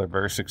very well. They're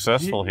very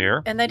successful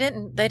here. And they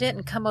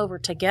didn't come over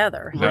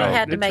together. No. He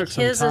had to make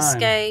his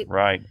escape.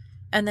 Right.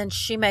 And then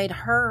she made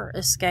her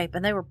escape,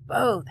 and they were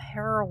both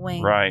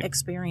harrowing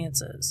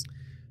experiences.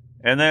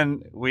 And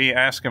then we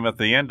asked him at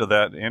the end of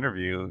that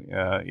interview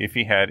if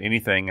he had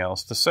anything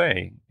else to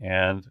say.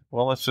 And,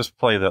 let's just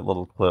play that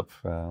little clip,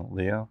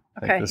 Leah.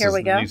 Okay, here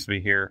we go. It needs to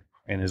be here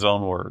in his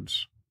own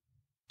words.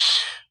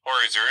 Or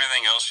is there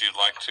anything else you'd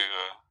like to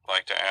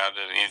add?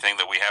 Anything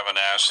that we haven't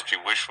asked that you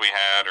wish we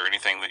had, or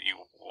anything that you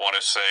want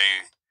to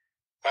say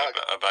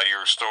about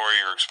your story,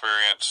 your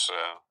experience?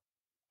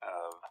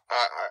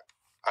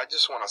 I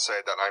just want to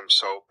say that I'm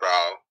so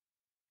proud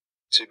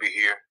to be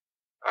here.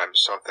 I'm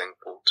so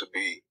thankful to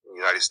be in the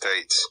United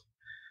States.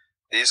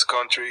 This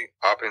country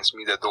opens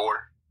me the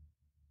door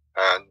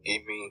and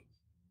give me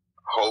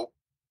hope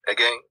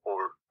again,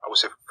 or I would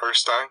say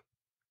first time,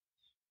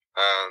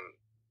 and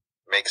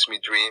makes me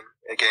dream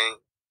again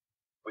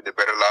with a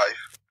better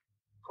life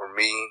for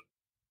me,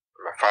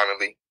 for my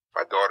family,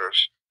 my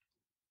daughters.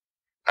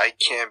 I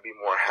can't be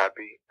more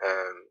happy,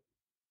 and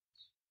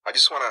I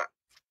just want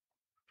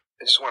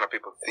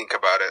people to think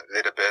about it a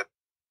little bit,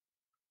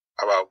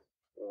 about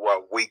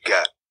what we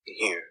got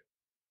here,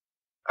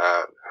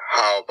 and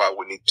how about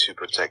we need to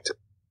protect it.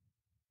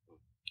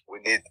 We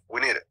need it.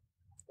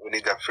 We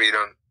need that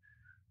freedom.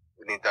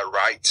 We need that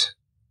right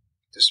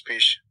to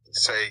speak, to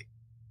say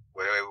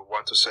whatever we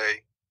want to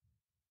say,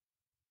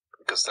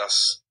 because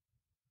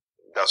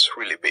that's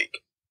really big.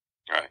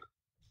 Right.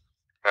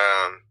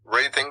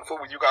 Really thankful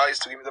with you guys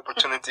to give me the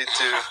opportunity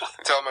to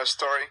tell my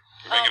story.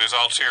 You're making us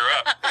all tear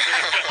up.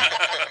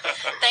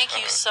 Thank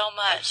you so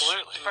much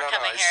for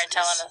coming here and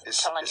telling your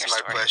story. It's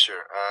my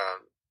pleasure.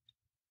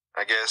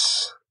 I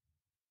guess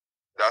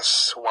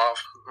that's one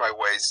of my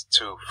ways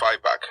to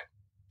fight back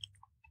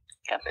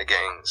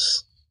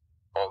against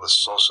all the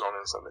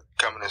socialists and the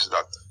communists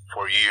that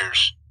for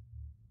years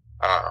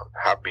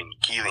have been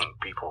killing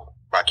people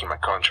back in my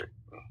country.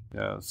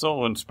 Yeah,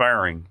 so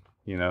inspiring.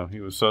 He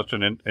was such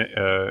an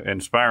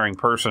inspiring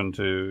person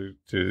to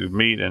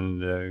meet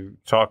and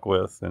talk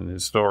with, and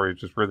his story is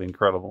just really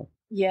incredible.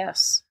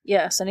 Yes,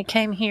 and he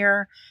came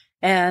here,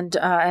 and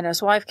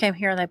his wife came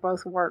here, and they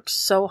both worked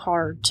so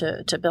hard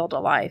to build a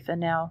life,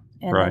 and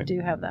they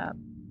do have that.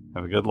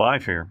 Have a good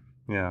life here.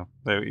 Yeah,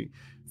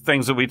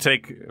 things that we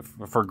take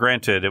for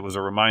granted. It was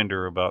a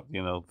reminder about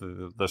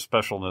the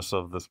specialness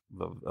of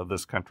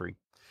this country.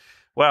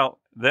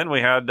 Well, then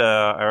we had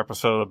our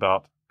episode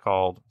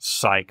called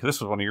Psych.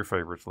 This was one of your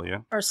favorites,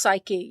 Leah. Or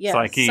Psyche, yeah.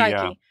 Psyche.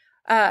 Yeah.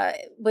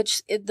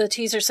 Which the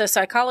teaser says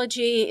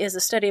psychology is a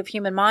study of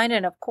human mind,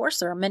 and of course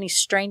there are many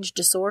strange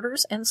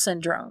disorders and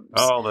syndromes.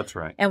 Oh, that's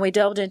right. And we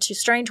delved into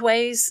strange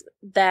ways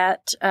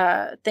that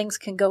things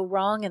can go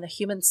wrong in the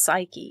human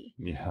psyche.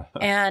 Yeah.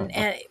 and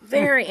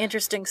very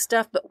interesting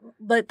stuff,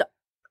 but the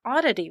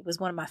oddity was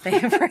one of my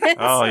favorites.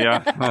 Oh,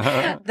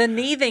 yeah. The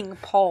neathing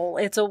pole.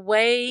 It's a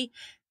way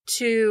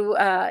to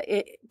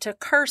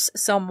curse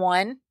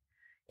someone,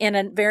 in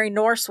a very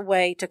Norse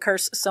way, to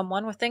curse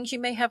someone with things you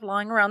may have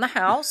lying around the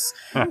house,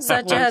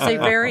 such as a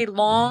very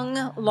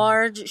long,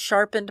 large,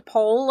 sharpened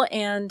pole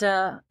and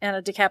a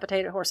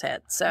decapitated horse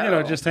head.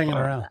 So just hanging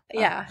around.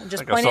 Yeah,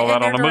 just I saw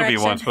that on a movie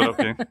once, but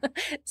okay.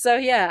 So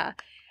yeah.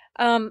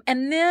 And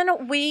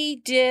then we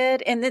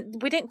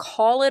didn't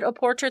call it a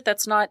portrait.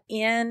 That's not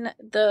in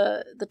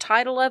the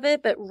title of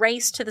it, but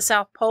Race to the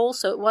South Pole.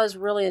 So it was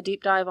really a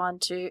deep dive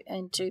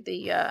into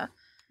the.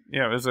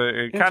 Yeah, it was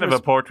a kind of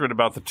a portrait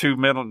about the two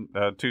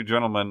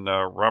gentlemen,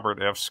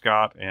 Robert F.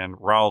 Scott and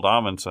Roald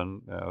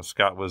Amundsen.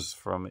 Scott was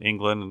from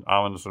England, and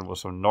Amundsen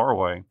was from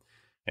Norway.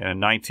 And in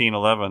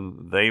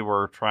 1911, they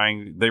were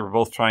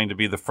both trying to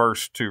be the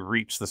first to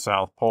reach the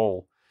South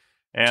Pole.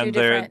 And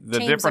the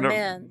different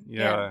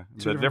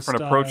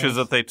approaches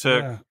that they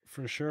took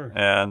For sure.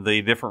 And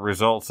the different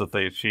results that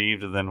they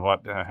achieved and then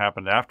what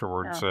happened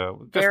afterwards. Just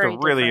a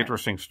really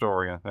interesting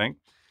story, I think.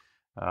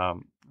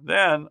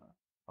 Then,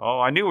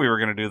 I knew we were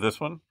going to do this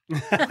one.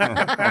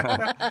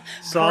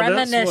 Saw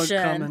Premonition. this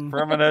one coming.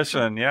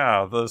 Premonition,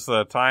 yeah. Those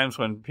times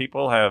when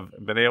people have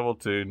been able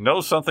to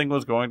know something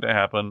was going to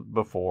happen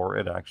before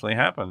it actually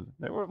happened.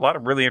 There were a lot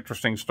of really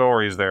interesting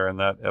stories there in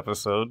that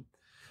episode.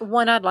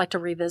 One I'd like to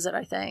revisit,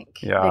 I think,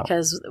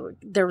 because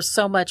there was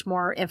so much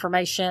more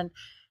information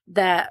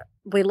that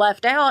we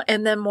left out,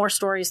 and then more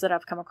stories that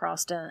I've come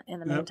across in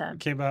the meantime.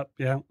 Came up,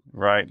 yeah.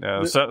 Right.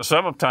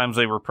 Sometimes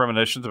they were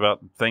premonitions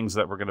about things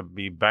that were going to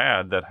be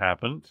bad that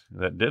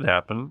did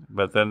happen,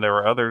 but then there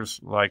were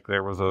others, like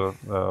there was the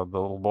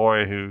little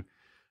boy who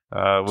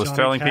was Johnny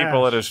telling Cash.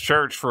 people at his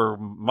church for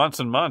months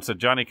and months that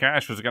Johnny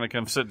Cash was going to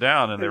come sit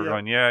down, and they were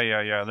going, yeah.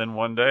 And then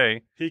one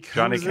day,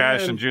 Johnny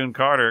Cash and June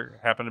Carter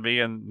happened to be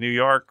in New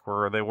York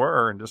where they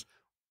were, and just,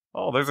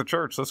 there's a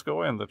church. Let's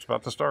go in. That's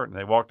about to start. And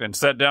they walked in,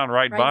 sat down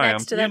right by him.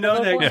 You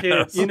know that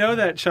kid. You know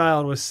that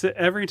child was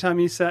every time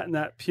he sat in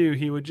that pew,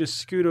 he would just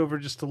scoot over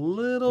just a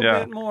little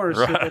bit more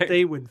so that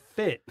they would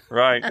fit.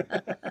 Right.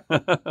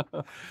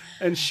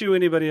 And shoo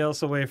anybody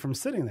else away from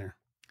sitting there.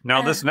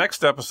 Now, this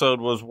next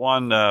episode was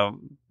one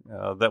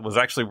that was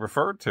actually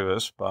referred to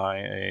us by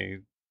a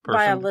person.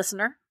 By a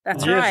listener.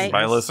 That's Yes. right.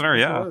 By a listener,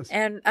 yeah.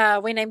 And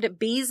we named it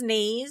Bee's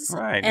Knees.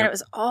 Right. And it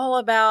was all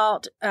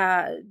about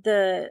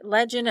the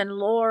legend and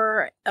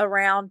lore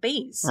around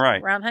bees.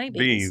 Right. Around honeybees.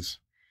 Bees,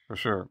 for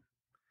sure.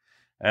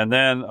 And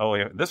then,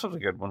 this was a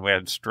good one. We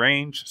had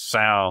strange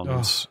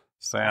sounds.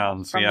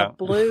 Sounds, From the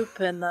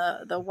bloop and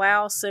the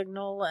wow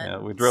signal.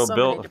 And we drilled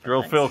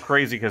Phil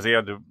crazy because he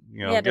had to,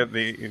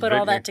 put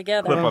all that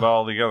together. Clip it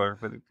all together.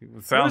 But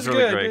it sounds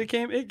really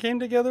great. It came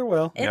together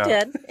well. It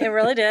did. It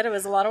really did. It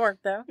was a lot of work,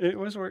 though. It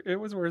was worth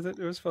it.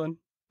 It was fun.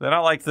 Then I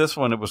like this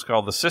one. It was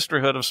called The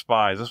Sisterhood of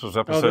Spies. This was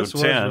episode 10.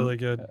 Was really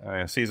good.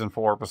 Season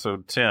 4,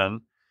 episode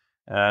 10.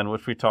 And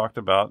which we talked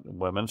about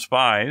women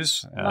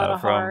spies. Mata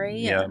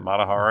Hari.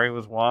 Mata Hari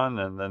was one.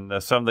 And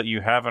then some that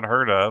you haven't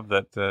heard of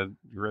that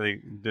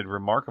really did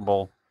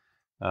remarkable,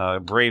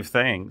 brave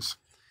things.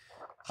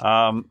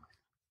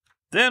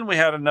 Then we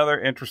had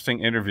another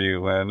interesting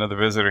interview, another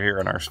visitor here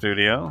in our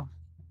studio.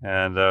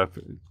 And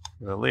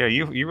Leah,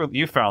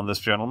 you found this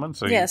gentleman.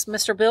 So yes,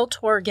 Mr. Bill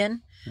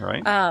Torgan.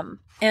 Right.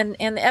 And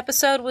the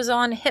episode was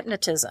on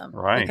hypnotism.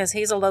 Right. Because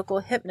he's a local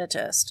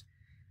hypnotist.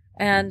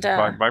 And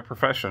by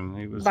profession,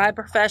 he was by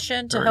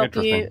profession to help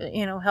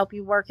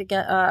you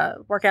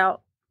work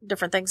out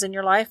different things in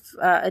your life,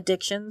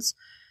 addiction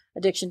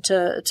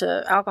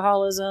to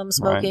alcoholism,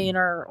 smoking,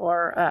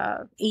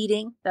 or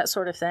eating, that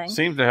sort of thing.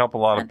 Seems to help a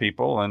lot of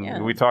people,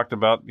 and we talked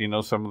about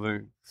some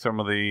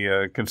of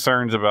the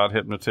concerns about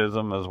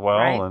hypnotism as well,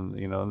 right.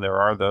 And there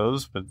are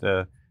those, but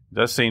it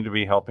does seem to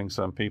be helping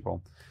some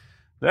people.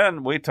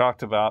 Then we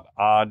talked about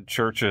odd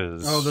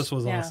churches. Oh, this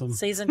was awesome.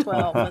 Season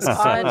 12 was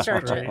odd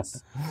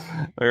churches.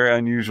 Very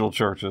unusual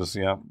churches,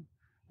 yeah.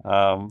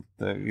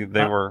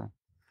 They were...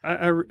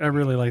 I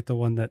really like the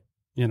one that,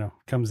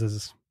 comes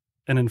as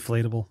an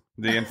inflatable.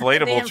 The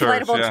inflatable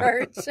church.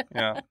 Church.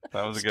 Yeah,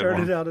 that was a good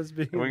one. Started out as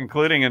being...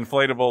 Including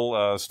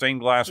inflatable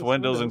stained glass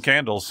windows and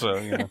candles. So,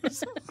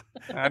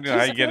 how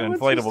you get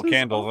inflatable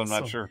candles,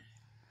 I'm not sure.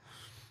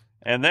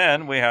 And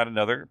then we had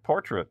another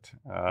portrait.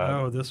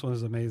 This one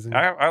is amazing.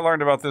 I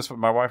learned about this when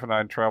my wife and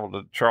I traveled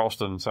to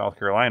Charleston, South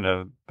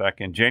Carolina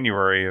back in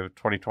January of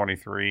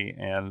 2023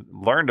 and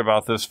learned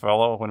about this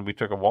fellow when we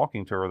took a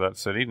walking tour of that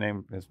city.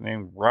 His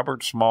name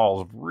Robert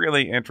Smalls.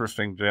 Really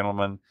interesting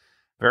gentleman.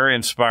 Very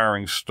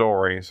inspiring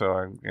story. So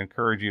I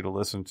encourage you to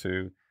listen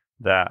to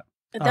that.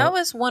 That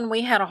was one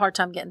we had a hard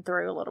time getting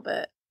through a little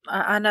bit.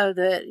 I know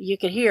that you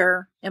could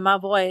hear in my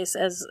voice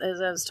as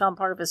I was telling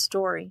part of his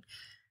story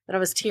that I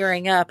was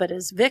tearing up at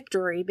his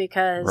victory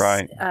because,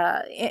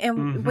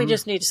 we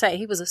just need to say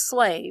he was a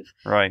slave,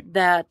 right?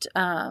 That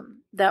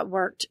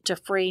worked to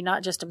free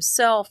not just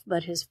himself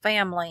but his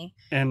family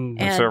and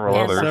several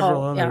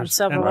others.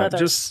 Several others.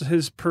 Just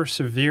his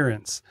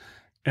perseverance,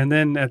 and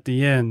then at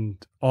the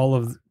end,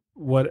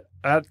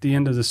 at the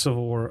end of the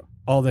Civil War,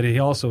 all that he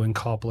also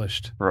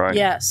accomplished. Right.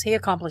 Yes, he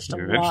accomplished a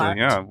lot.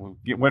 Yeah,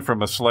 he went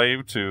from a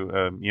slave to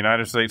a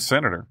United States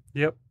senator.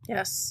 Yep.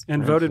 Yes.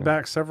 And voted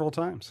back several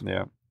times.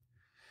 Yeah.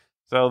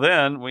 So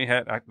then we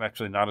had,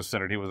 actually not a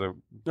senator, he was a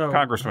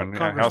congressman,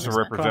 House of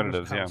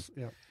Representatives,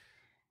 yeah.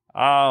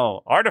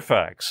 Oh,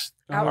 artifacts.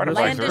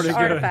 Outlandish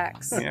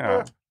artifacts.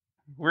 Yeah.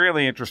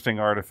 Really interesting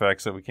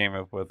artifacts that we came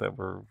up with that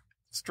were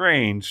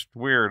strange,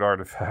 weird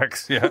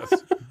artifacts, yes.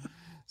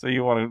 So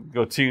you want to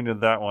go tune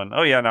into that one.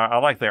 Oh, yeah, no, I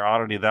like their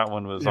oddity. That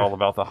one was all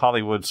about the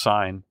Hollywood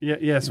sign.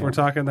 Yes, we're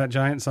talking that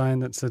giant sign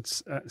that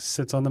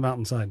sits on the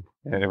mountainside.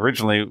 And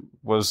originally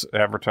was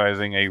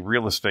advertising a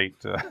real estate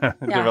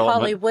development.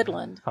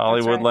 Hollywoodland.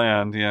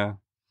 Hollywoodland, yeah.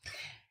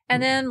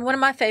 And then one of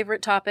my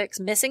favorite topics,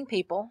 missing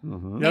people.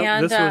 Mm-hmm. Yep,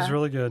 and, this was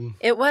really good.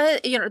 It was,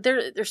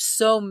 there's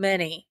so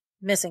many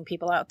missing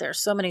people out there,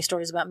 so many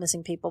stories about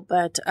missing people,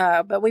 but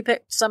we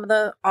picked some of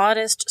the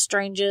oddest,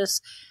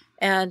 strangest,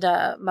 and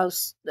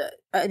most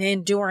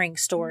enduring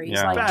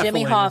stories like Baffling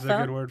Jimmy is a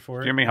Hoffa. good word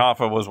for it. Jimmy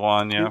Hoffa was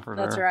one, for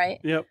That's sure. right.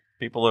 Yep.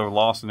 People who are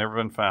lost and never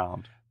been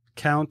found.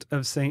 Count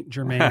of Saint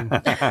Germain. We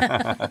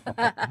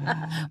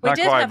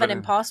did have an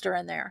imposter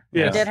in there.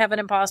 Yes. We did have an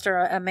imposter,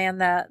 a man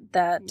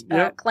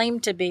that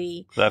claimed to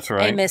be That's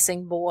right. a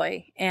missing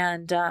boy,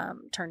 and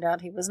turned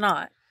out he was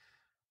not.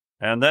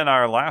 And then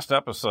our last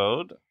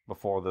episode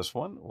before this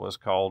one was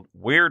called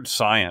Weird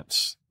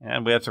Science.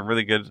 And we had some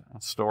really good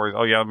stories.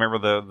 Oh, yeah, I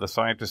remember the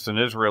scientist in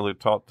Israel who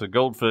taught the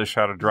goldfish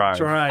how to drive.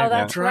 Drive. Oh,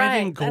 that's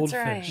Driving right. goldfish.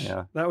 That's right.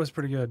 Yeah. That was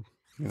pretty good.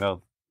 You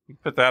know, you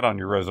put that on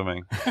your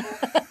resume.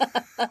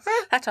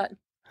 I taught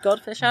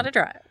goldfish how to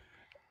drive.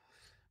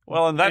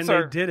 Well, and that's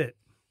they did it.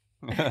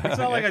 It's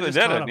not like I just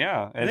did taught it, them.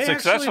 yeah. And they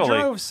successfully. actually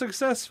drove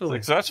successfully.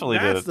 Successfully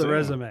That's did it, the too.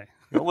 resume.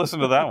 Go listen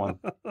to that one.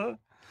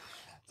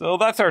 So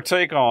that's our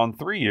take on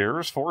 3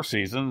 years, 4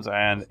 seasons,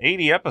 and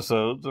 80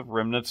 episodes of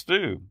Remnant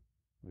Stew.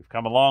 We've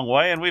come a long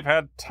way, and we've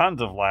had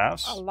tons of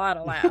laughs. A lot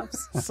of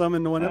laughs. Some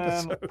in one And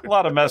episode. a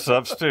lot of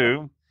mess-ups,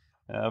 too.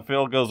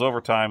 Phil goes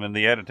overtime in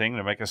the editing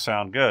to make us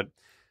sound good.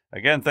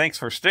 Again, thanks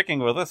for sticking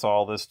with us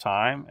all this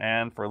time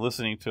and for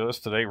listening to us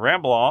today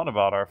ramble on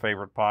about our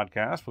favorite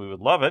podcast. We would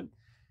love it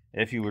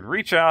if you would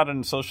reach out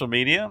in social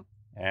media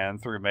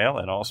and through mail,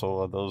 and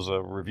also those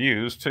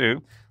reviews,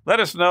 too. Let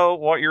us know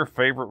what your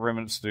favorite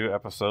Remnant Stew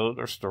episode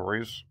or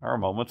stories or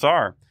moments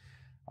are.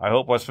 I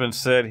hope what's been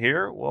said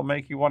here will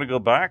make you want to go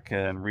back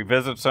and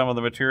revisit some of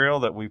the material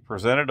that we've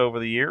presented over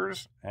the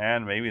years,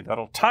 and maybe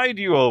that'll tide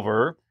you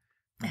over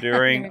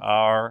during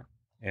our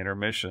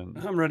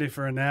intermission. I'm ready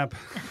for a nap.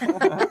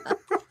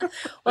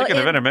 Speaking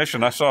of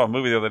intermission, I saw a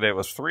movie the other day. It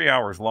was 3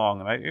 hours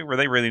long, and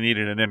they really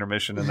needed an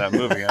intermission in that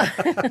movie.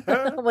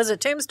 Was it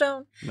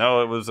Tombstone?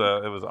 No, it was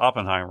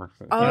Oppenheimer.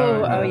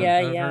 Oh, yeah.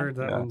 I've heard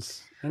that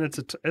one's, and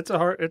it's a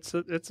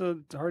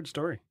hard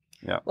story.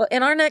 Yeah. Well,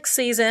 in our next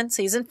season,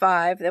 season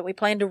 5, that we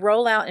plan to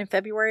roll out in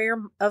February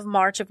of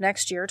March of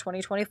next year,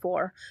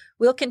 2024,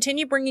 we'll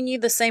continue bringing you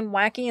the same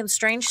wacky and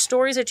strange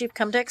stories that you've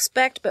come to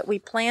expect, but we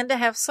plan to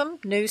have some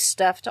new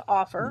stuff to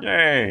offer.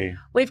 Yay.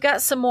 We've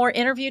got some more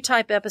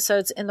interview-type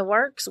episodes in the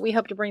works. We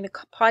hope to bring the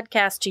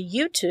podcast to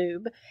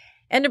YouTube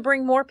and to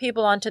bring more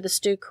people onto the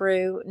Stew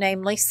crew,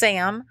 namely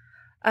Sam.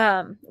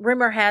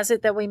 Rumor has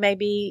it that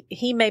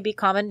he may be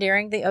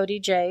commandeering the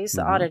ODJs,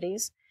 the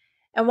oddities.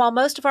 And while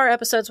most of our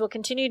episodes will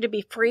continue to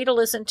be free to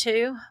listen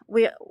to,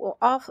 we will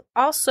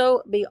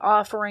also be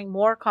offering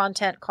more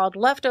content called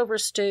Leftover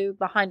Stew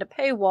behind a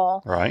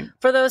paywall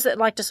for those that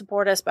like to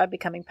support us by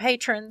becoming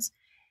patrons.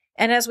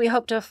 And as we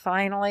hope to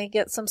finally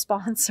get some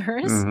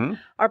sponsors,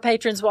 our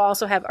patrons will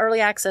also have early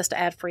access to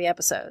ad-free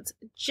episodes.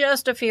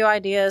 Just a few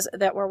ideas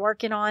that we're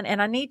working on.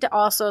 And I need to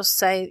also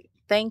say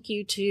thank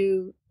you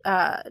to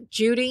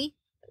Judy,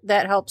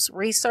 that helps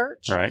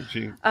research. Right.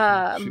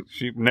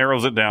 She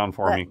narrows it down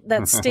for me.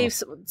 That's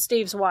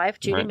Steve's wife,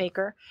 Judy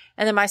Meeker.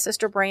 And then my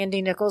sister,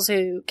 Brandy Nichols,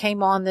 who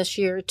came on this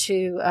year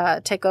to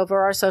take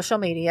over our social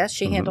media.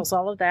 She handles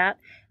all of that.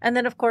 And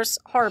then, of course,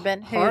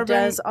 Harbin, who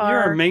does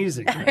you're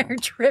amazing. our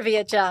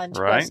trivia challenge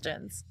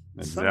questions.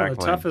 Exactly. Some of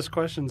the toughest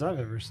questions I've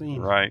ever seen.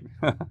 Right.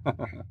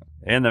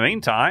 In the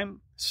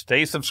meantime,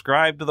 stay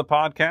subscribed to the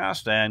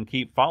podcast and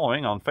keep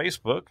following on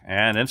Facebook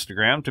and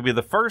Instagram to be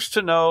the first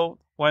to know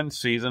when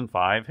Season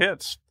 5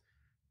 hits.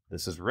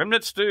 This is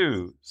Remnant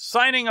Stew,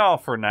 signing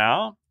off for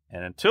now,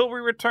 and until we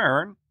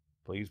return,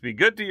 please be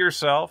good to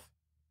yourself,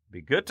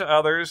 be good to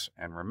others,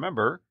 and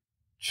remember,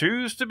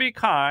 choose to be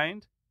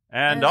kind,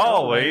 and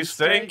always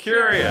stay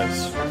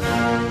curious.